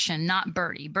tradition, not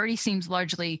Bertie. Bertie seems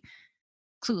largely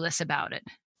clueless about it,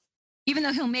 even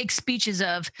though he'll make speeches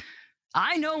of,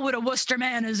 "I know what a Worcester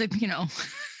man is," what is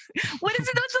it?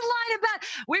 What's the line about?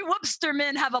 "We Worcester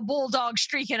men have a bulldog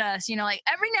streak in us." Like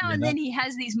every now and then he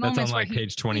has these moments. That's on like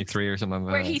page 23 or something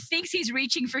like that. Where he thinks he's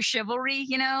reaching for chivalry,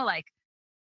 like,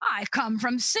 "I've come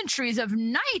from centuries of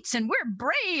knights and we're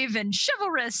brave and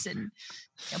chivalrous," and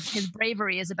his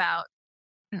bravery is about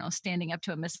standing up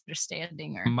to a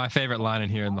misunderstanding. Or my favorite line in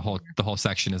here in the whole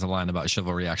section is a line about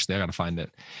chivalry. Actually, I gotta find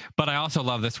it, but I also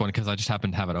love this one because I just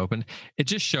happen to have it open. It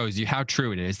just shows you how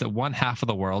true it is that one half of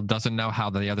the world doesn't know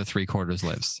how the other 3/4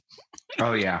 lives.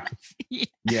 Oh yeah.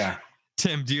 Yeah.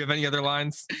 Tim, do you have any other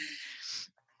lines?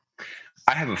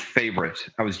 I have a favorite.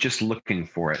 I was just looking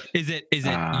for it. Is it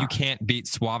you can't beat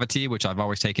suavity, which I've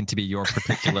always taken to be your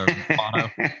particular motto?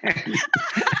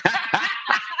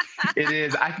 It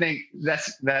is. I think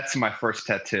that's my first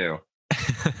tattoo.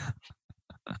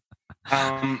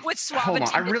 With suavity. Hold on.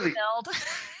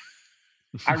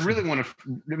 I really want to.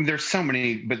 There's so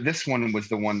many, but this one was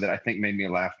the one that I think made me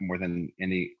laugh more than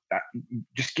any.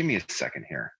 Just give me a second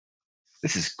here.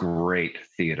 This is great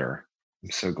theater.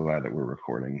 I'm so glad that we're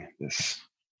recording this.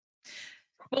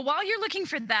 Well, while you're looking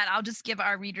for that, I'll just give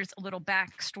our readers a little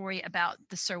backstory about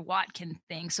the Sir Watkin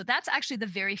thing. So that's actually the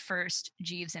very first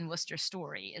Jeeves and Wooster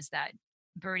story, is that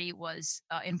Bertie was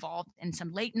involved in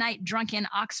some late night drunken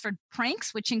Oxford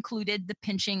pranks, which included the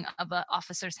pinching of an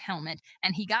officer's helmet.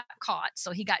 And he got caught.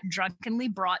 So he got drunkenly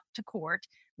brought to court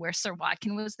where Sir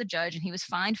Watkin was the judge, and he was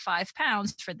fined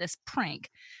 £5 for this prank.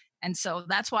 And so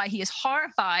that's why he is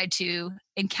horrified to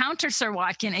encounter Sir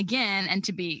Watkin again, and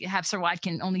to have Sir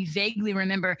Watkin only vaguely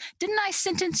remember, "Didn't I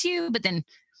sentence you?" But then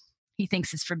he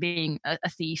thinks it's for being a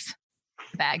thief,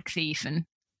 bag thief. And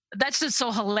that's just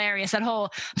so hilarious. That whole,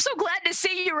 "I'm so glad to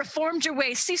see you reformed your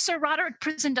ways. See, Sir Roderick,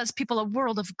 prison does people a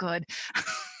world of good."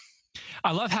 I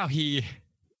love how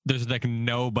there's like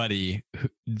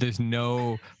there's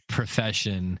no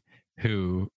profession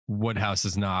who Woodhouse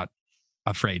is not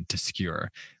afraid to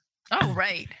skewer. Oh,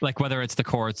 right. Like whether it's the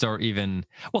courts or even,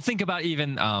 well, think about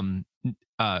even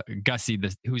Gussie,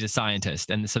 who's a scientist.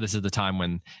 And so this is the time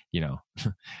when,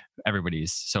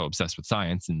 everybody's so obsessed with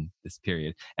science in this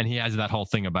period. And he has that whole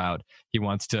thing about he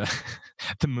wants to,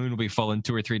 the moon will be full in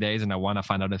 2 or 3 days. And I want to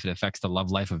find out if it affects the love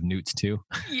life of newts too.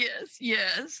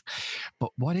 Yes.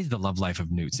 But what is the love life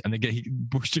of newts? And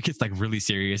Wooster gets like really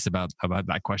serious about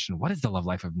that question. What is the love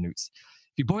life of newts?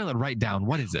 If you boil it right down,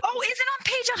 what is it? Oh, is it on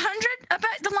page 100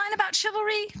 about the line about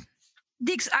chivalry?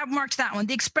 I marked that one.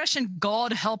 The expression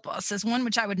 "God help us" is one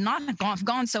which I would not have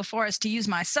gone so far as to use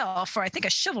myself, for I think a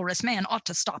chivalrous man ought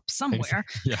to stop somewhere.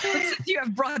 Yeah. But since you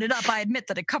have brought it up, I admit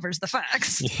that it covers the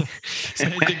facts. Yeah. So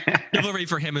chivalry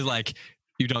for him is like,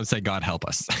 you don't say "God help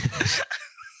us."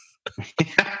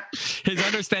 His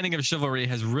understanding of chivalry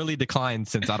has really declined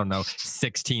since,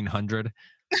 1600.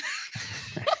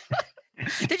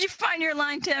 Did you find your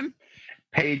line, Tim?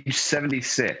 Page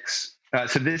 76.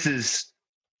 So this is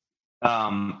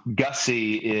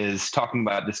Gussie is talking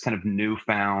about this kind of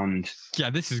newfound. Yeah,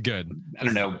 this is good. I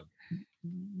don't know.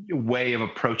 way of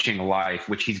approaching life,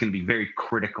 which he's going to be very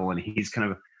critical, and he's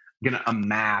kind of going to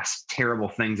amass terrible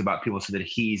things about people so that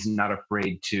he's not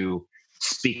afraid to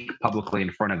speak publicly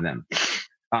in front of them.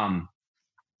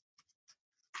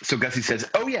 So Gussie says,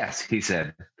 "Oh yes," he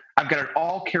said, "I've got it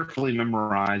all carefully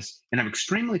memorized, and I'm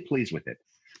extremely pleased with it.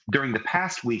 During the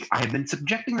past week, I have been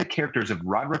subjecting the characters of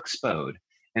Roderick Spode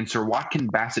and Sir Watkin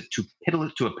Bassett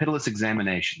to a pitiless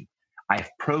examination. I have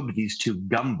probed these two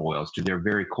gumboils to their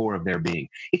very core of their being.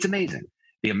 It's amazing,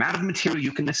 the amount of material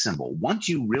you can assemble once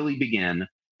you really begin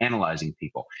analyzing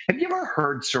people. Have you ever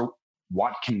heard Sir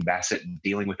Watkin Bassett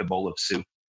dealing with a bowl of soup?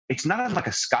 It's not unlike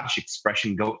a Scottish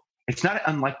expression It's not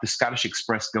unlike the Scottish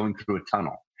Express going through a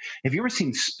tunnel. Have you ever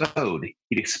seen Spode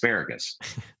eat asparagus?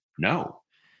 No.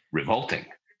 Revolting.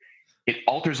 It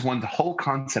alters one's whole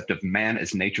concept of man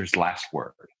as nature's last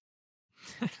word."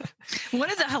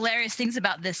 One of the hilarious things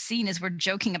about this scene is we're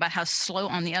joking about how slow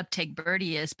on the uptake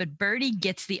Birdie is, but Birdie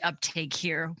gets the uptake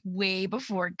here way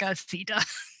before Gussie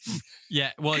does.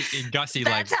 Yeah, well, in Gussie,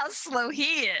 that's how slow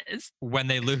he is. When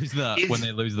they lose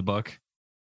the book.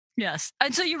 Yes.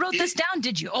 And so you wrote this down,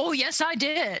 did you? Oh, yes, I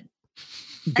did.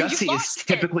 Gussie is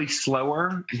typically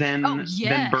slower than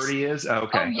Birdie is. Oh,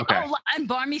 okay. Okay. Oh, and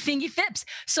Barmy Thingy Phipps.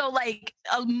 So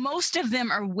most of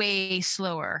them are way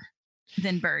slower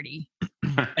than Birdie.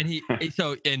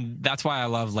 And that's why I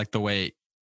love the way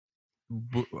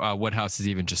Woodhouse is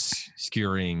even just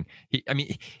skewering.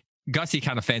 Gussie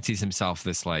kind of fancies himself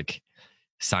this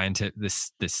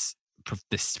scientist, this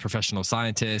professional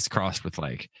scientist crossed with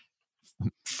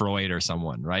Freud or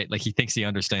someone, right? He thinks he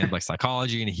understands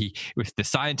psychology, and he, with the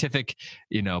scientific,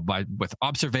 with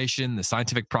observation, the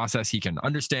scientific process, he can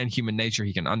understand human nature.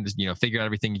 He can figure out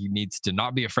everything he needs to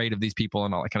not be afraid of these people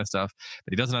and all that kind of stuff.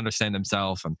 But he doesn't understand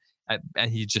himself, and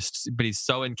but he's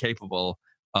so incapable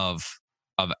of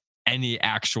any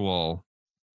actual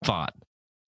thought.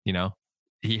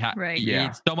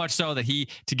 So much so that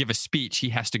to give a speech, he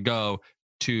has to go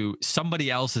to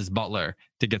somebody else's butler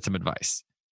to get some advice.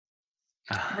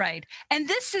 Right. And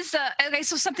this is okay.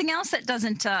 So something else that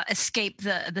doesn't escape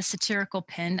the satirical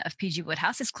pen of P.G.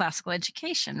 Woodhouse is classical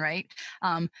education, right?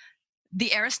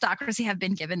 The aristocracy have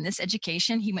been given this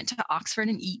education. He went to Oxford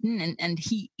and Eton, and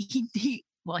he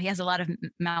has a lot of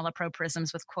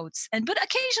malapropisms with quotes, but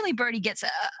occasionally Birdie gets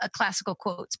a classical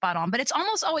quote spot on. But it's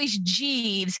almost always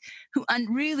Jeeves who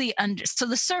really so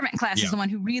the servant class is the one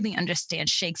who really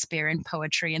understands Shakespeare and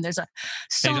poetry, and there's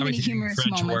so many humorous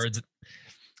French moments. Words.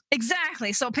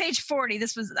 Exactly. So page 40,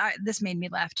 this made me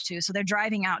laugh too. So they're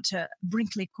driving out to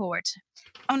Brinkley Court.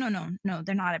 Oh, no,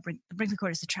 they're not at Brinkley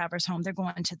Court is the Travers' home. They're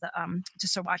going to to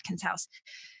Sir Watkin's house.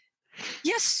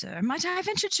 "Yes, sir. Might I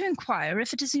venture to inquire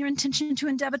if it is your intention to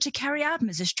endeavor to carry out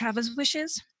Mrs. Travers'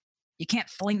 wishes? You can't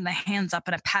fling the hands up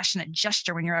in a passionate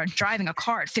gesture when you're driving a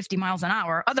car at 50 miles an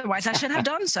hour. Otherwise, I should have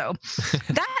done so.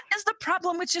 That is the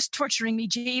problem with just torturing me,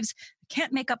 Jeeves. I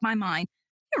can't make up my mind.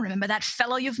 You remember that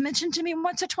fellow you've mentioned to me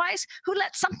once or twice who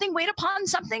let something wait upon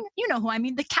something? You know who I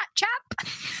mean, the cat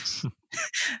chap."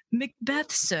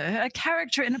 "Macbeth, sir, a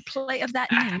character in a play of that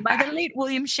name by the late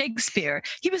William Shakespeare.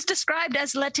 He was described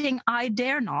as letting I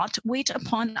dare not wait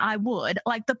upon I would,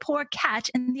 like the poor cat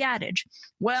in the adage.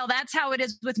 Well, that's how it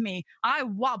is with me. I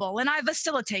wobble and I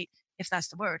vacillate, if that's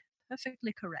the word.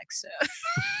 Perfectly correct, sir."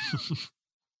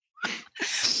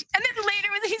 And then later,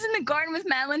 he's in the garden with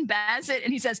Madeline Bassett,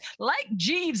 and he says, "Like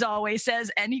Jeeves always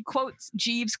says," and he quotes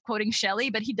Jeeves quoting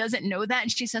Shelley, but he doesn't know that.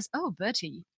 And she says, "Oh,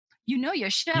 Bertie, you know you're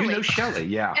Shelley." You know Shelley,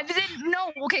 yeah. And then,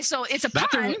 no, okay, so it's a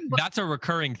pun. That's a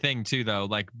recurring thing too, though.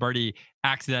 Bertie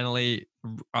accidentally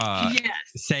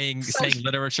saying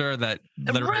literature that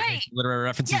literary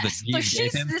references that Jeeves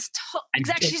gave him. And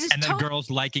then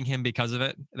girls liking him because of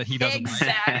it, that he doesn't.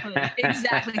 Exactly.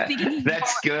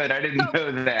 That's good. I didn't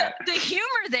know that. The humor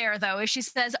there, though, is she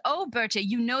says, "Oh, Bertie,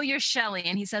 you know you're Shelley,"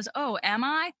 and he says, "Oh, am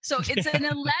I?" So it's an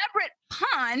elaborate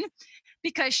pun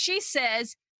because she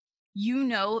says, "You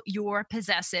know you're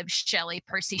possessive,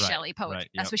 Percy Shelley, poet." Right,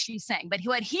 That's what she's saying. But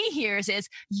what he hears is,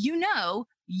 "You know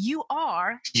you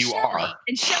are you Shelley." are.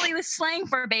 And Shelley was slang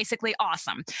for basically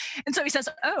awesome. And so he says,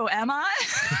 "Oh, am I?"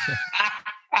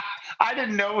 I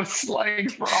didn't know it was slang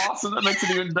for awesome. That makes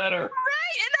it even better.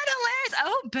 Right? Isn't that hilarious?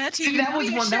 "Oh, Betty." See, that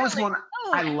was one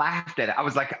I laughed at it. I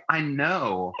was like, I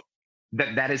know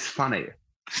that is funny.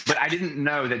 But I didn't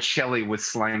know that Shelley was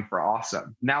slang for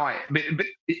awesome. Now but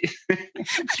it's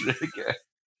really good.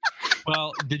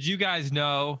 Well, did you guys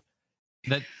know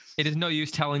that it is no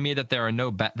use telling me that there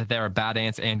are bad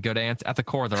ants and good ants? At the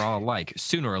core, they're all alike.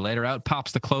 Sooner or later, out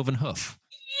pops the cloven hoof.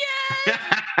 Yes. Yes.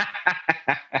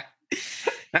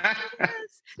 Now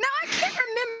I can't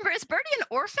remember. Is Bertie an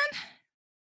orphan?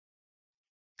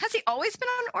 Has he always been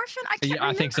an orphan? I can't remember.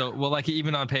 I think so. Well, like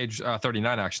even on page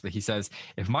 39, actually, he says,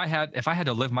 if I had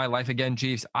to live my life again,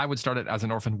 Jeeves, I would start it as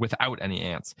an orphan without any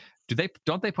ants.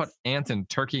 Don't they put ants in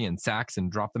turkey and sacks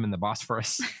and drop them in the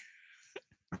Bosphorus?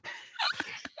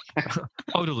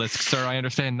 Odalisque, sir, I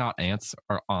understand, not ants,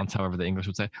 or aunts, however the English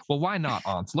would say. Well, why not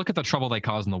aunts? Look at the trouble they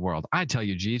cause in the world. I tell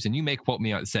you, Jeeves, and you may quote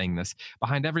me out saying this,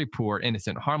 behind every poor,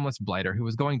 innocent, harmless blighter who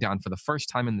is going down for the first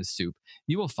time in the soup,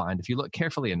 you will find, if you look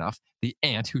carefully enough, the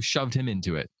ant who shoved him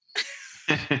into it.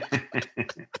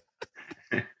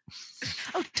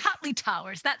 Oh, Totley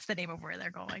Towers. That's the name of where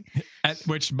they're going.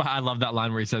 I love that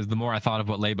line where he says, the more I thought of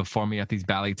what lay before me at these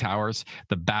Bally Towers,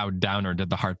 the bowed downer did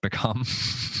the heart become.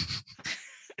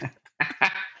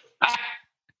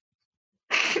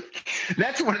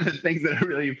 That's one of the things that I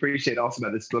really appreciate also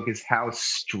about this book is how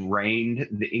strained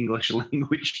the English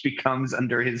language becomes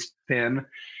under his pen.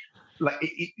 Like,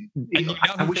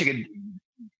 I wish I could.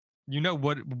 You know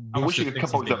what? I wish I could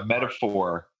come up with a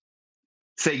metaphor.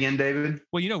 Say again, David.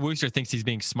 Well, you know, Wooster thinks he's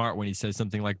being smart when he says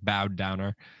something like "bowed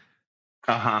downer."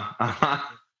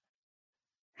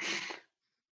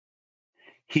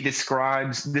 He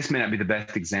describes, this may not be the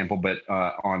best example, but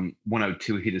on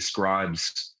 102, he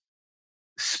describes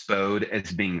Spode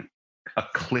as being a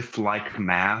cliff-like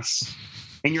mass.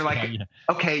 And you're like,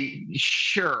 okay,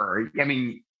 sure. I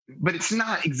mean, but it's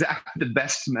not exactly the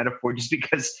best metaphor just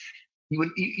because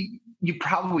you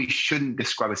probably shouldn't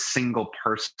describe a single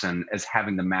person as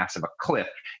having the mass of a cliff.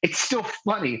 It's still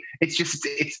funny.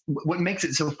 It's what makes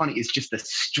it so funny is just the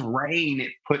strain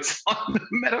it puts on the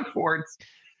metaphors.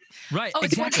 Right. Oh,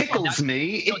 exactly. It tickles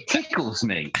me. It tickles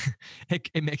me.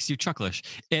 It makes you chucklish.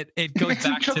 It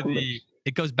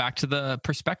goes back to the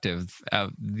perspective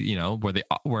of, you know,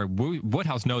 where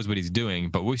Woodhouse knows what he's doing,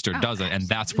 but Wooster doesn't, and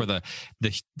that's where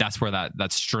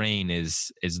that strain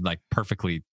is like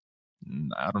perfectly.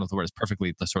 I don't know if the word is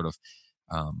perfectly the sort of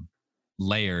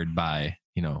layered by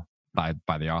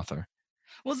the author.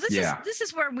 Well, this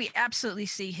is where we absolutely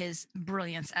see his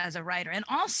brilliance as a writer, and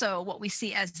also what we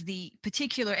see as the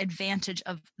particular advantage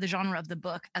of the genre of the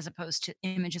book as opposed to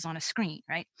images on a screen,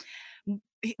 right?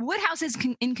 Woodhouse is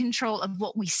in control of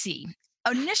what we see.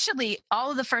 Initially,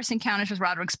 all of the first encounters with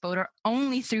Roderick Spode are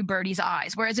only through Bertie's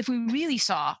eyes, whereas if we really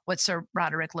saw what Sir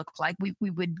Roderick looked like, we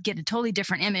would get a totally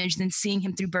different image than seeing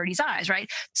him through Bertie's eyes, right?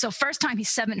 So first time he's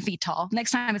 7 feet tall. Next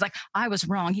time it's like, I was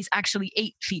wrong. He's actually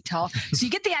 8 feet tall. So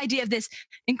you get the idea of this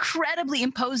incredibly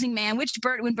imposing man, which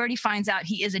when Bertie finds out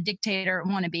he is a dictator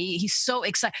wannabe, he's so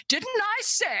excited. Didn't I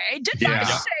say?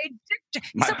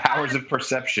 My powers of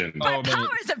perception. My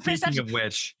powers of perception. Speaking of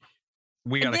which,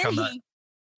 we got to come back.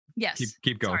 Yes.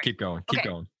 Keep going.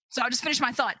 So I'll just finish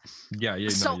my thought.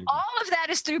 So all of that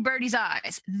is through Bertie's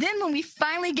eyes. Then when we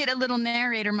finally get a little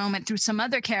narrator moment through some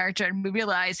other character and we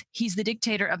realize he's the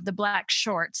dictator of the black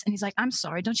shorts. And he's like, I'm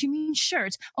sorry, don't you mean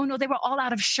shirts? Oh, no, they were all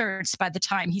out of shirts by the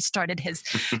time he started his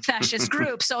fascist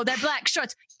group. So they're black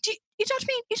shorts. You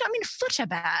don't mean footer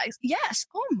bags? Yes.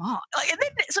 Oh, my.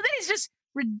 So then he's just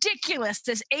ridiculous,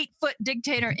 this 8-foot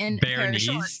dictator in bare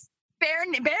shorts. Bare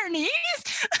knees?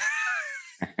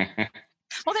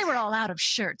 Well, they were all out of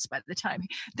shirts by the time.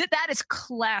 That is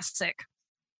classic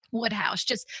Woodhouse.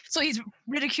 So he's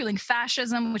ridiculing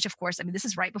fascism, which of course, I mean, this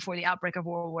is right before the outbreak of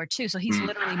World War II. So he's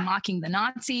literally mocking the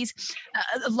Nazis.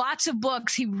 Lots of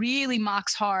books, he really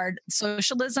mocks hard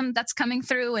socialism that's coming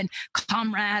through, and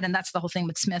comrade. And that's the whole thing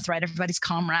with Smith, right? Everybody's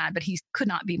comrade, but he could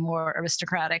not be more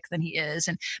aristocratic than he is.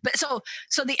 So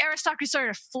the aristocracy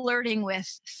started flirting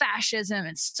with fascism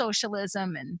and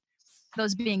socialism and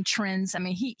those being trends. I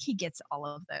mean, he gets all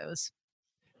of those.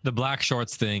 The black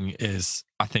shorts thing is,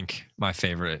 I think, my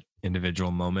favorite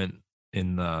individual moment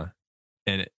in the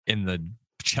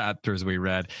chapters we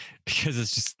read, because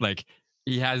it's just like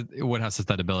Woodhouse has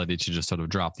that ability to just sort of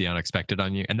drop the unexpected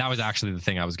on you. And that was actually the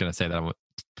thing I was going to say that I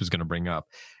was going to bring up,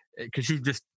 because you're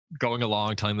just going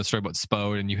along telling the story about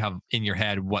Spode, and you have in your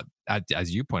head what,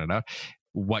 as you pointed out,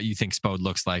 what you think Spode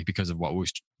looks like because of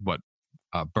what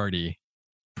Bertie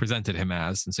presented him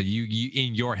as. And so you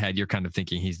in your head, you're kind of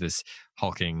thinking he's this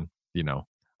hulking,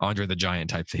 Andre the Giant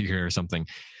type figure or something,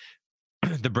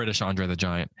 the British Andre the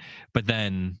Giant. But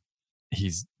then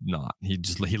he's not. He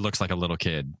looks like a little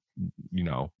kid,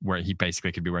 where he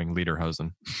basically could be wearing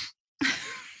lederhosen.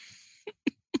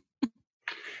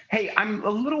 Hey, I'm a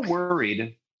little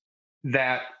worried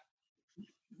that,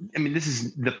 I mean,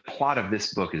 the plot of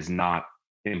this book is not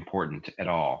important at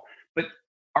all, but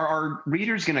are our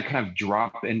readers going to kind of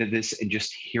drop into this and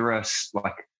just hear us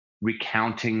like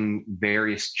recounting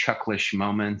various chucklish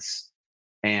moments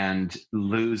and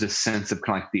lose a sense of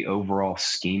kind of like the overall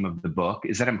scheme of the book?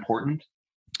 Is that important?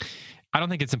 I don't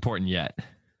think it's important yet.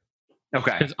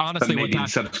 Okay. Because honestly,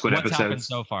 what's episodes happened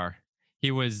so far?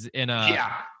 He was in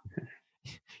a.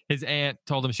 His aunt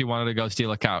told him she wanted to go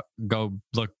steal a cow, go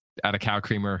look at a cow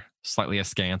creamer, slightly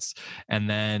askance, and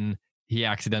then he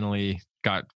accidentally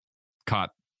got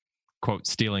caught, quote,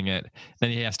 stealing it. Then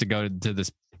he has to go to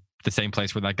the same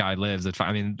place where that guy lives.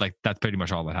 I mean, like, that's pretty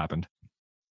much all that happened.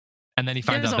 And then he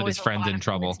finds out that his friend's in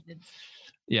trouble.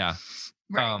 Yeah.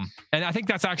 Right. And I think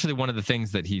that's actually one of the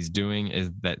things that he's doing is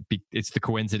that it's the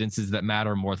coincidences that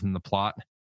matter more than the plot.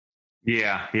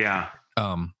 Yeah.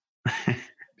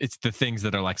 It's the things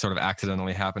that are like sort of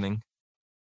accidentally happening.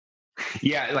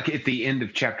 Yeah, like at the end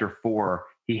of chapter 4,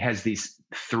 he has these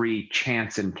 3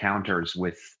 chance encounters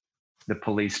with the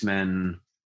policeman,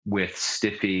 with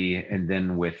Stiffy, and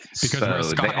then with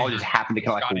Spode. They all just happen to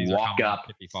kind of like walk up.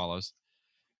 Stiffy follows.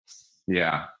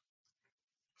 Yeah.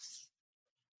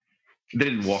 They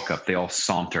didn't walk up. They all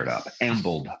sauntered up,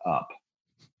 ambled up.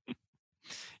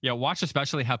 Yeah, watch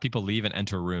especially how people leave and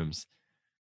enter rooms.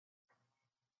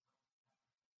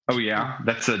 Oh yeah,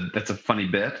 that's a funny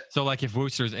bit. So like if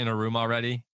Wooster's in a room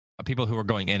already, people who are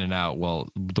going in and out, well,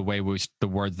 the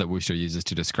words that Wooster uses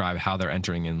to describe how they're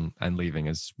entering and leaving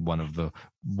is one of the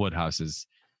Woodhouse's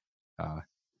a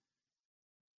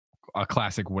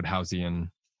classic Woodhouseian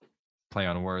play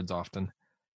on words often.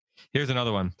 Here's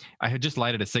another one. I had just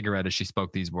lighted a cigarette as she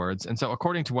spoke these words, and so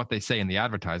according to what they say in the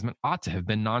advertisement, ought to have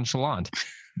been nonchalant.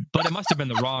 But it must have been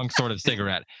the wrong sort of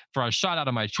cigarette, for I shot out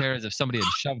of my chair as if somebody had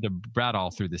shoved a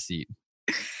bradall through the seat.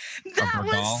 That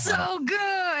was so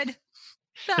good.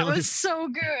 That was so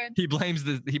good. He blames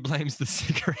the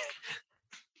cigarette.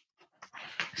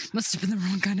 Must have been the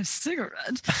wrong kind of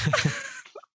cigarette.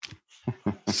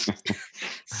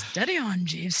 Steady on,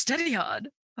 Jeeves. Steady on.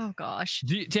 Oh gosh.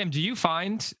 Tim, do you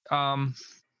find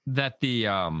that the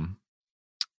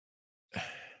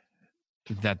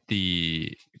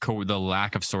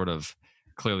lack of sort of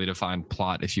clearly defined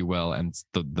plot, if you will, and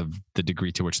the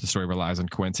degree to which the story relies on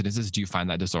coincidences, do you find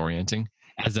that disorienting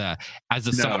as a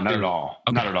no, not at all.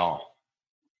 Okay. Not at all.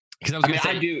 Because I was going to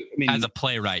say, I do. I mean, as a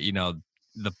playwright, you know,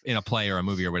 in a play or a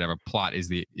movie or whatever, plot is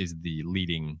the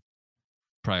leading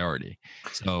priority.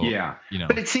 So yeah, you know,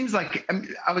 but it seems like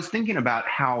I was thinking about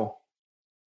how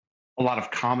a lot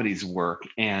of comedies work,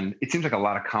 and it seems like a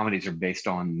lot of comedies are based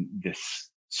on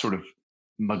this sort of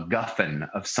MacGuffin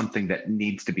of something that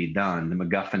needs to be done. The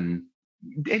MacGuffin,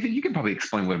 David, you can probably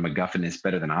explain what a MacGuffin is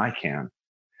better than I can.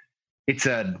 It's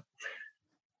an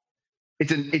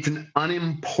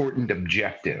unimportant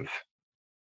objective.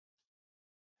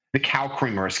 The cow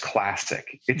creamer is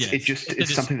classic.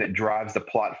 It's something that drives the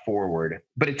plot forward,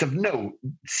 but it's of no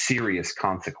serious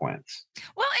consequence.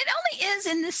 Well, it only is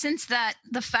in the sense that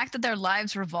the fact that their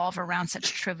lives revolve around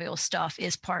such trivial stuff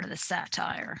is part of the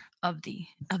satire of the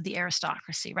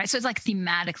aristocracy, right? So it's like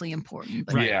thematically important,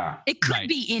 but yeah, it could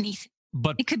be anything.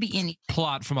 But it could be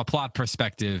anything. From a plot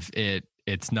perspective, it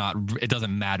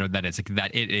doesn't matter that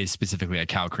it is specifically a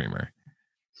cow creamer.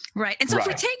 Right. And so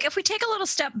if we take a little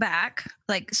step back,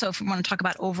 like, so if we want to talk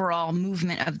about overall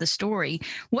movement of the story,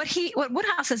 what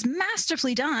Woodhouse has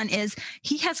masterfully done is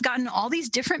he has gotten all these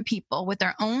different people with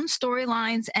their own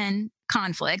storylines and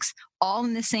conflicts all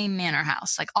in the same manor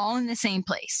house, like all in the same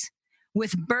place,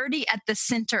 with Birdie at the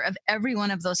center of every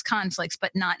one of those conflicts,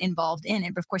 but not involved in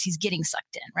it. But of course, he's getting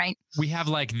sucked in, right? We have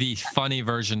like the funny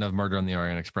version of Murder on the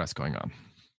Orient Express going on.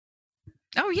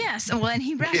 Oh, yes. Well, and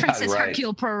he references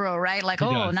Hercule Poirot, right? Like,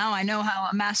 now I know how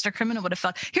a master criminal would have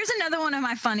felt. Here's another one of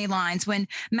my funny lines. When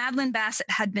Madeline Bassett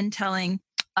had been telling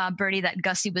Birdie that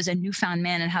Gussie was a newfound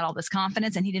man and had all this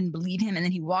confidence, and he didn't believe him, and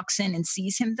then he walks in and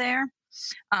sees him there.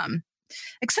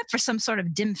 Except for some sort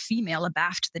of dim female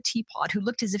abaft the teapot who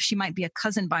looked as if she might be a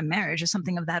cousin by marriage or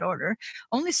something of that order.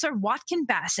 Only Sir Watkin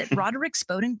Bassett, Roderick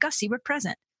Spode, and Gussie were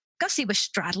present. Gussie was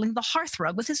straddling the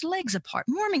hearthrug with his legs apart,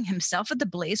 warming himself at the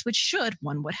blaze which should,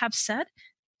 one would have said,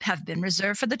 have been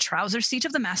reserved for the trouser seat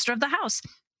of the master of the house.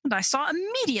 And I saw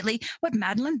immediately what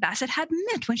Madeline Bassett had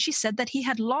meant when she said that he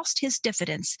had lost his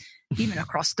diffidence. Even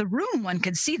across the room, one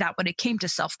could see that when it came to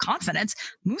self-confidence,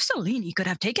 Mussolini could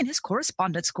have taken his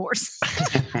correspondence course.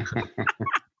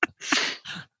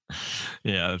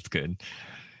 Yeah, that's good.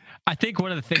 I think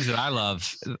one of the things that I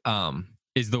love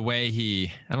is the way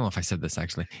I don't know if I said this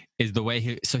actually, is the way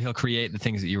he'll create the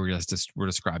things that you were were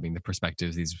describing, the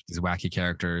perspectives, these wacky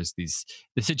characters, the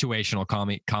situational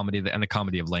comedy and the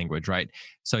comedy of language, right?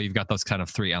 So you've got those kind of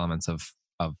three elements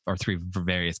or three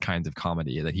various kinds of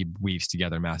comedy that he weaves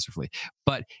together masterfully.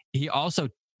 But he also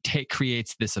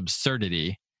creates this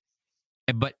absurdity,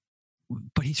 but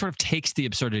he sort of takes the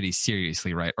absurdity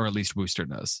seriously, right? Or at least Wooster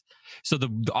does. So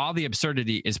all the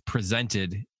absurdity is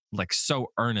presented like so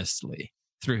earnestly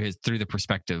through the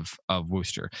perspective of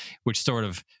Wooster, which sort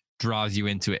of draws you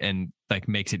into it and like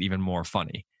makes it even more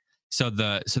funny. So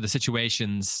the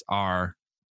situations are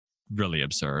really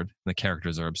absurd, the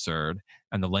characters are absurd,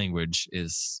 and the language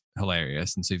is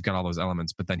hilarious, and so you've got all those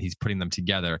elements, but then he's putting them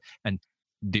together, and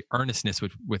the earnestness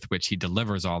with which he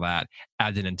delivers all that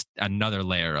adds in another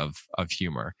layer of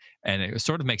humor, and it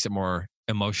sort of makes it more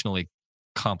emotionally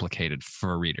complicated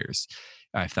for readers,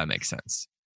 if that makes sense.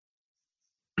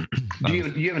 Do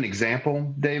you have an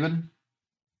example, David?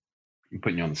 I'm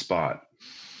putting you on the spot.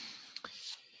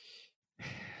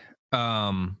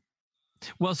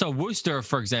 Well, so Wooster,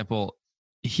 for example,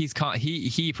 he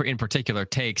in particular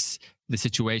takes the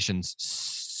situations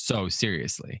so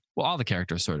seriously. Well, all the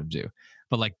characters sort of do,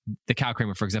 but like the cow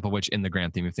creamer, for example, which in the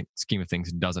grand scheme of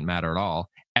things doesn't matter at all.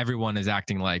 Everyone is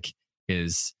acting like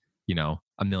is $1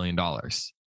 million.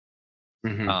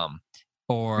 Mm-hmm.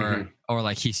 Or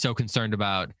like he's so concerned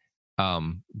about I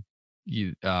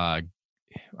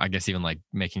guess even like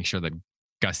making sure that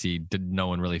Gussie no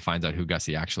one really finds out who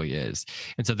Gussie actually is,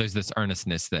 and so there's this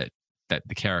earnestness that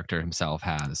the character himself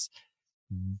has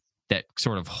that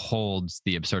sort of holds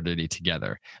the absurdity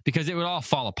together, because it would all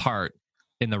fall apart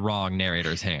in the wrong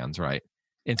narrator's hands, right?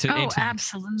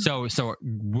 Absolutely. So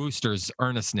Wooster's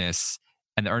earnestness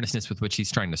and the earnestness with which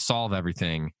he's trying to solve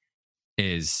everything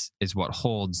is what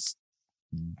holds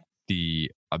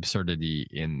the absurdity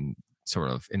in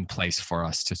place for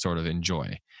us to sort of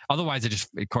enjoy. Otherwise it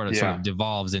sort of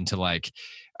devolves into like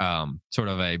sort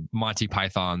of a Monty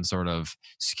Python sort of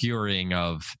skewering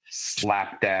of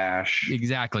slapdash.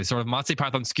 Exactly. Sort of Monty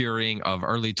Python skewering of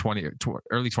early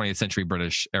 20th century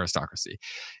British aristocracy.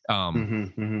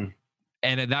 And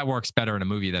that works better in a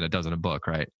movie than it does in a book,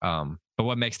 right? But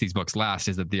what makes these books last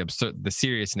is that the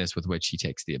seriousness with which he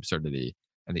takes the absurdity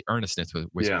and the earnestness with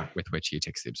which he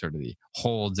takes the absurdity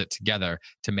holds it together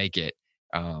to make it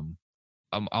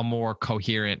a more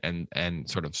coherent and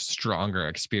sort of stronger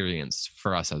experience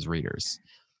for us as readers.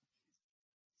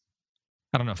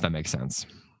 I don't know if that makes sense.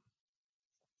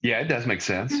 Yeah, it does make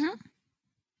sense. Mm-hmm.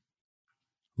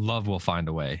 Love will find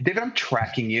a way. David, I'm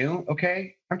tracking you,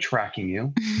 okay? I'm tracking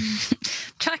you.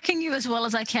 Tracking you as well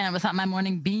as I can without my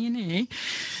morning beanie.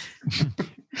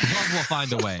 Love will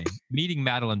find a way. Meeting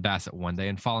Madeline Bassett one day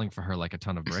and falling for her like a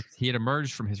ton of bricks, he had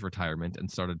emerged from his retirement and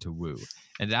started to woo.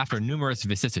 And after numerous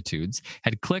vicissitudes,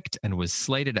 had clicked and was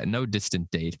slated at no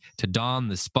distant date to don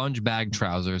the sponge bag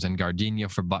trousers and gardenia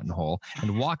for buttonhole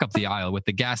and walk up the aisle with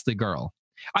the ghastly girl.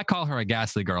 I call her a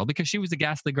ghastly girl because she was a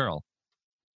ghastly girl.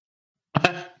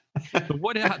 The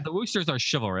Woosters are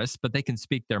chivalrous, but they can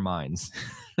speak their minds.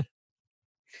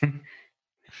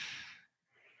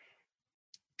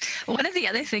 One of the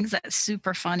other things that's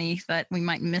super funny that we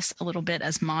might miss a little bit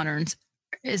as moderns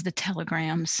is the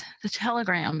telegrams. The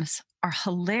telegrams are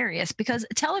hilarious because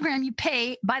a telegram you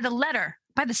pay by the letter,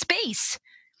 by the space.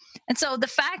 And so the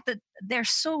fact that they're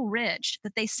so rich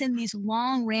that they send these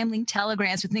long rambling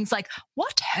telegrams with things like,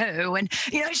 what ho? And,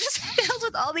 it's just filled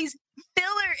with all these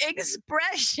filler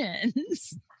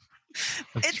expressions.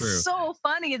 It's true. So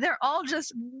funny. They're all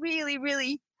just really,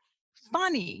 really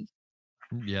funny.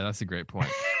 Yeah, that's a great point.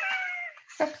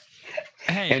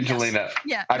 Hey, Angelina.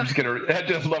 Yes. Yeah. I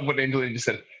just love what Angelina just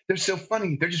said. They're so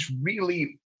funny. They're just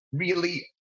really, really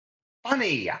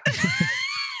funny.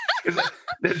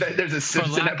 There's a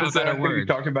Simpson episode. I think we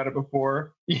talked about it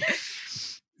before.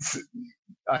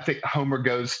 I think Homer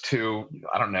goes to,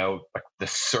 I don't know, like the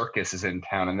circus is in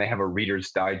town and they have a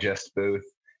Reader's Digest booth.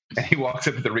 And he walks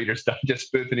up to the Reader's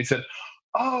Digest booth and he said,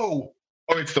 oh,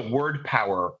 it's the Word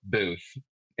Power booth.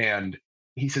 And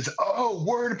he says, oh,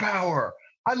 Word Power.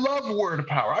 I love Word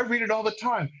Power. I read it all the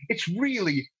time. It's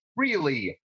really,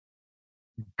 really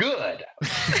good.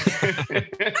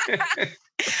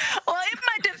 Well, in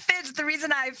my defense, the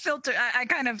reason I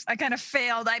kind of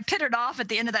failed. I pittered off at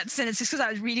the end of that sentence just because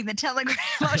I was reading the telegram.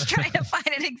 I was trying to find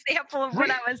an example of what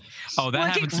I was. Oh,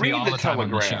 that happens to me all the time on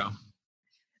the show.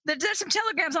 There's some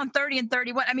telegrams on 30 and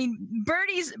 31. I mean,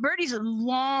 Birdie's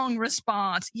long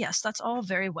response. Yes, that's all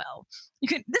very well.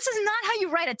 This is not how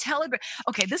you write a telegram.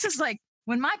 Okay, this is like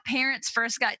when my parents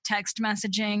first got text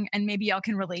messaging, and maybe y'all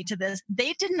can relate to this,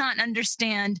 they did not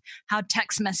understand how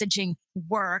text messaging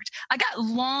worked. I got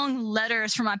long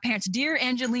letters from my parents, Dear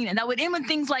Angelina, that would end with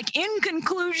things like, in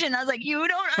conclusion. I was like, you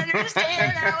don't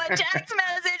understand how a text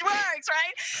message works,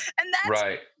 right? And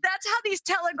that's how these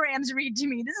telegrams read to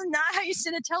me. This is not how you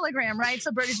send a telegram, right?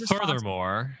 So Birdie's response.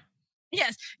 Furthermore.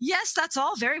 Yes, that's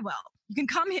all very well. You can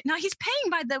come here. Now he's paying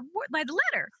by the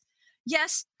letter.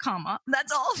 Yes, comma,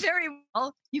 that's all very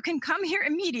well. You can come here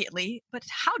immediately, but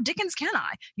how dickens can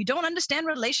I? You don't understand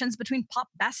relations between Pop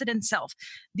Bassett and self.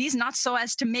 These not so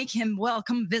as to make him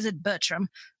welcome visit Bertram.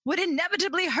 Would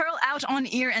inevitably hurl out on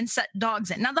ear and set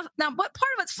dogs in. Now, what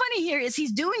part of what's funny here is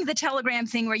he's doing the telegram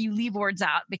thing where you leave words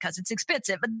out because it's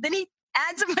expensive, but then he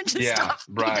adds a bunch of stuff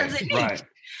he doesn't need. Right.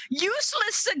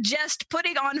 Useless suggest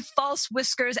putting on false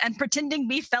whiskers and pretending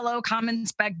be fellow common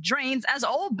spec drains as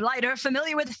old blighter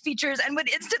familiar with features and would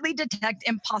instantly detect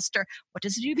imposter. What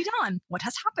is to be done? What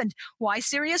has happened? Why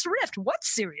serious rift? What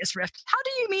serious rift? How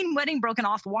do you mean wedding broken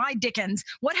off? Why Dickens?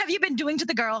 What have you been doing to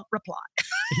the girl? Reply.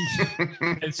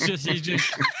 He's just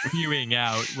spewing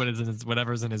out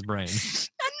whatever's in his brain.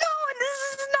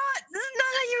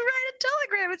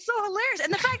 It's so hilarious.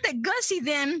 And the fact that Gussie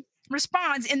then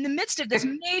responds in the midst of this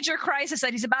major crisis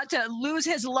that he's about to lose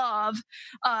his love,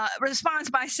 responds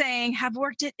by saying, have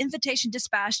worked at invitation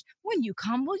dispatched. When you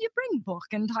come, will you bring book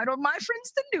entitled My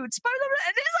Friends the Newts?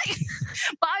 And it's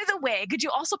like, by the way, could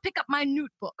you also pick up my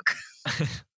newt book?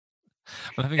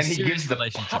 And he gives the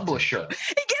publisher.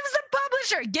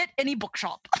 Get any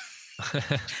bookshop.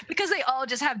 Because they all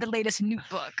just have the latest newt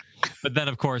book. But then,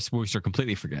 of course, Wooster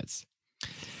completely forgets.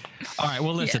 All right,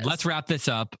 well, listen, let's wrap this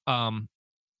up.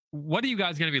 What are you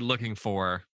guys going to be looking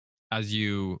for as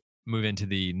you move into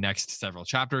the next several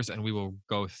chapters? And we will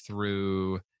go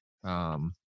through, I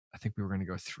think we were going to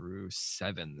go through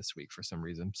 7 this week for some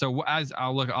reason. So as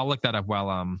I'll look that up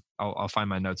while I'll find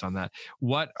my notes on that.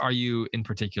 What are you in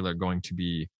particular going to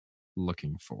be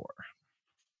looking for?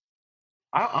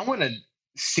 I want to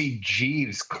see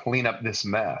Jeeves clean up this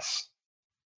mess.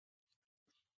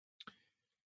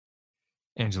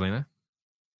 Angelina?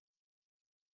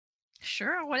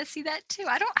 Sure, I want to see that too.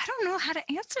 I don't know how to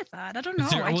answer that. I don't know.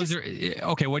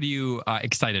 Okay, what are you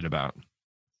excited about?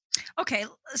 Okay,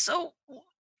 so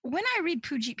when I read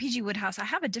P.G. Wodehouse, I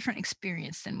have a different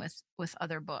experience than with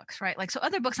other books, right? Like, so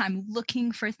other books, I'm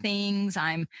looking for things.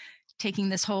 I'm taking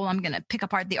this whole, I'm going to pick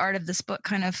apart the art of this book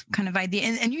kind of idea.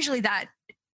 And usually that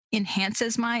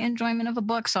enhances my enjoyment of a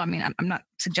book. So, I mean, I'm not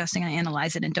suggesting I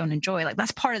analyze it and don't enjoy. Like,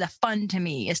 that's part of the fun to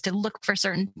me, is to look for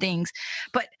certain things.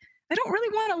 But I don't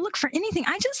really want to look for anything.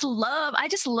 I just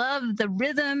love the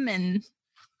rhythm and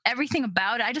everything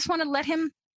about it. I just want to let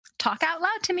him talk out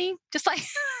loud to me, just like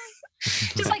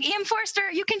E.M. Forster.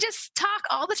 You can just talk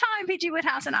all the time, P.G.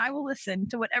 Wodehouse, and I will listen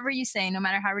to whatever you say, no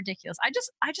matter how ridiculous. I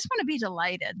just want to be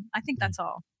delighted. I think that's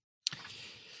all.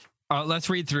 Let's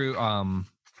read through.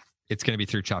 It's going to be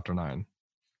through chapter 9.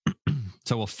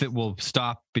 So we'll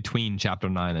stop between chapter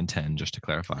 9 and 10, just to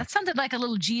clarify. That sounded like a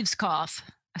little Jeeves cough.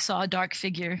 I saw a dark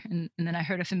figure, and then I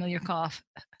heard a familiar cough.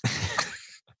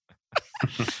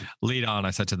 Lead on,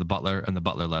 I said to the butler, and the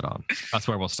butler led on. That's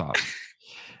where we'll stop.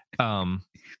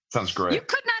 Sounds great. You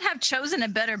could not have chosen a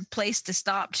better place to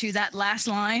stop to that last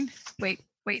line. Wait,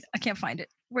 I can't find it.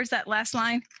 Where's that last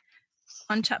line?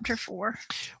 On chapter 4.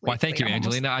 Why, thank you,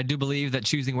 Angelina. I do believe that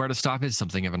choosing where to stop is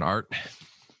something of an art.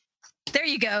 There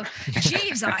you go.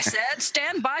 Jeeves, I said,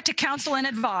 stand by to counsel and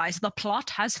advise. The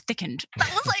plot has thickened.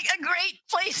 That was like a great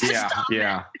place to stop.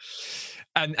 Yeah.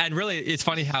 And really, it's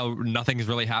funny how nothing is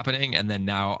really happening, and then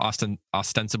now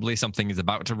ostensibly something is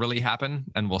about to really happen,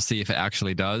 and we'll see if it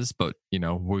actually does. But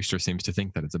Wooster seems to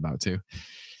think that it's about to.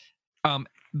 Even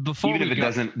if it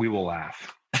doesn't, we will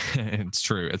laugh. It's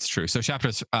true. So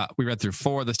chapters we read through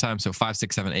 4 this time, so 5,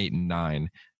 6, 7, 8, and 9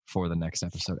 for the next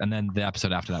episode, and then the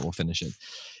episode after that we'll finish it.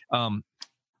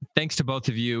 Thanks to both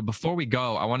of you. Before we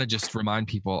go, I want to just remind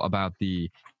people about the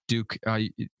Duke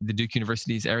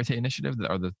University's Arete Initiative,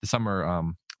 or the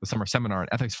summer seminar on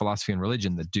ethics, philosophy, and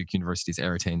religion that Duke University's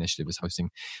Arete Initiative is hosting.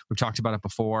 We've talked about it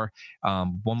before.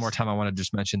 One more time, I want to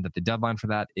just mention that the deadline for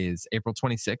that is April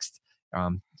 26th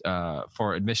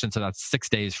for admission. So that's 6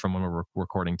 days from when we're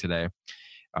recording today.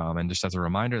 And just as a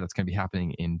reminder, that's going to be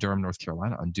happening in Durham, North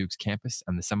Carolina on Duke's campus.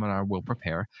 And the seminar will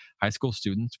prepare high school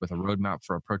students with a roadmap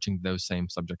for approaching those same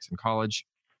subjects in college.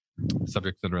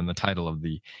 Subjects that are in the title of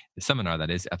the seminar, that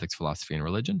is ethics, philosophy, and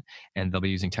religion. And they'll be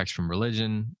using text from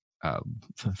religion,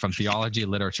 from theology,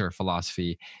 literature,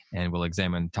 philosophy, and we'll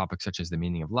examine topics such as the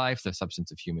meaning of life, the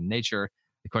substance of human nature,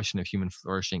 the question of human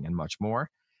flourishing, and much more.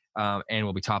 And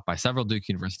will be taught by several Duke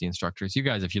University instructors. You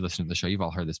guys, if you listen to the show, you've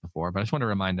all heard this before, but I just want to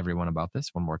remind everyone about this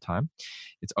one more time.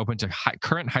 It's open to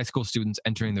current high school students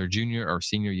entering their junior or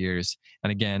senior years.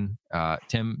 And again,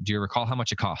 Tim, do you recall how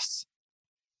much it costs?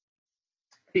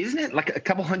 Isn't it like a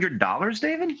couple $100,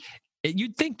 David?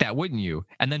 You'd think that, wouldn't you?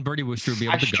 And then Bertie Wooster would be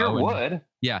able to go. I sure would.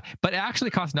 Yeah, but it actually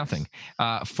costs nothing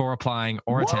for applying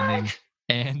or attending.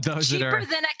 And those cheaper that are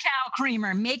than a cow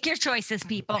creamer. Make your choices,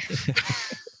 people.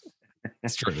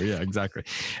 It's true. Yeah, exactly.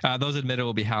 Those admitted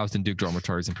will be housed in Duke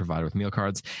dormitories and provided with meal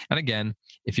cards. And again,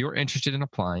 if you're interested in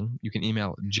applying, you can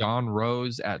email John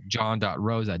Rose at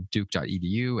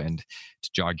john.rose@duke.edu. And to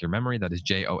jog your memory, that is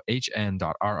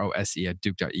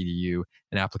john.rose@duke.edu.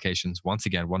 And applications, once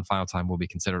again, one final time, will be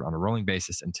considered on a rolling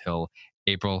basis until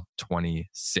April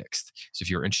 26th. So if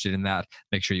you're interested in that,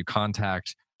 make sure you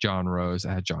contact John Rose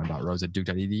at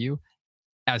john.rose@duke.edu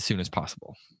as soon as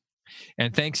possible.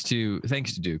 And thanks to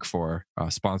Duke for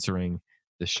sponsoring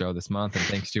the show this month, and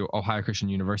thanks to Ohio Christian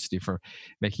University for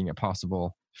making it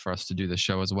possible for us to do this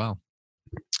show as well.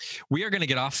 We are going to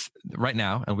get off right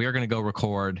now, and we are going to go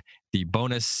record the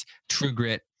bonus True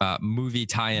Grit movie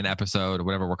tie-in episode,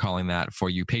 whatever we're calling that, for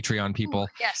you Patreon people.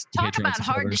 Ooh, yes, talk about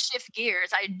hard to shift gears.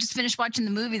 I just finished watching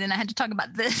the movie, then I had to talk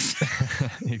about this.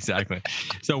 Exactly.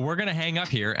 So we're going to hang up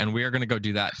here, and we are going to go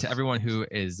do that. To everyone who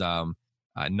is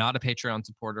not a Patreon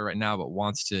supporter right now, but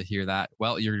wants to hear that,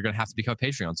 well, you're going to have to become a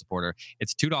Patreon supporter.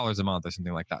 It's $2 a month or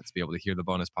something like that to be able to hear the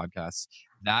bonus podcasts.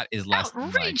 That is less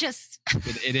outrageous.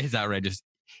 It is outrageous.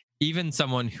 Even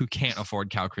someone who can't afford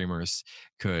cow creamers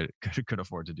could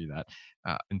afford to do that,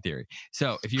 in theory.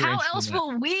 So if you're how else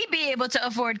will we be able to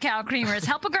afford cow creamers?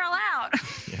 Help a girl out.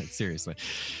 Yeah, seriously.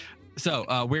 So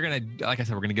we're going to, like I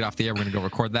said, we're going to get off the air. We're going to go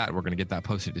record that. We're going to get that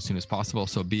posted as soon as possible.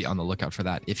 So be on the lookout for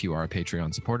that if you are a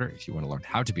Patreon supporter. If you want to learn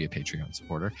how to be a Patreon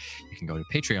supporter, you can go to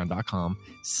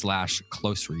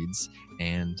patreon.com/closereads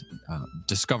and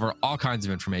discover all kinds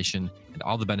of information and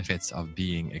all the benefits of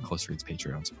being a Close Reads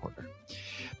Patreon supporter.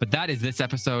 But that is this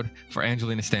episode. For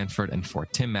Angelina Stanford and for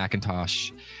Tim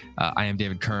McIntosh, I am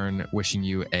David Kern, wishing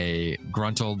you a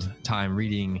gruntled time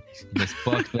reading this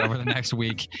book over the next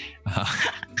week.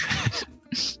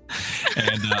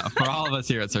 And for all of us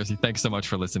here at Cersei, thanks so much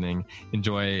for listening.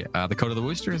 Enjoy the Code of the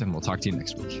Woosters, and we'll talk to you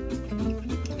next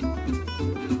week.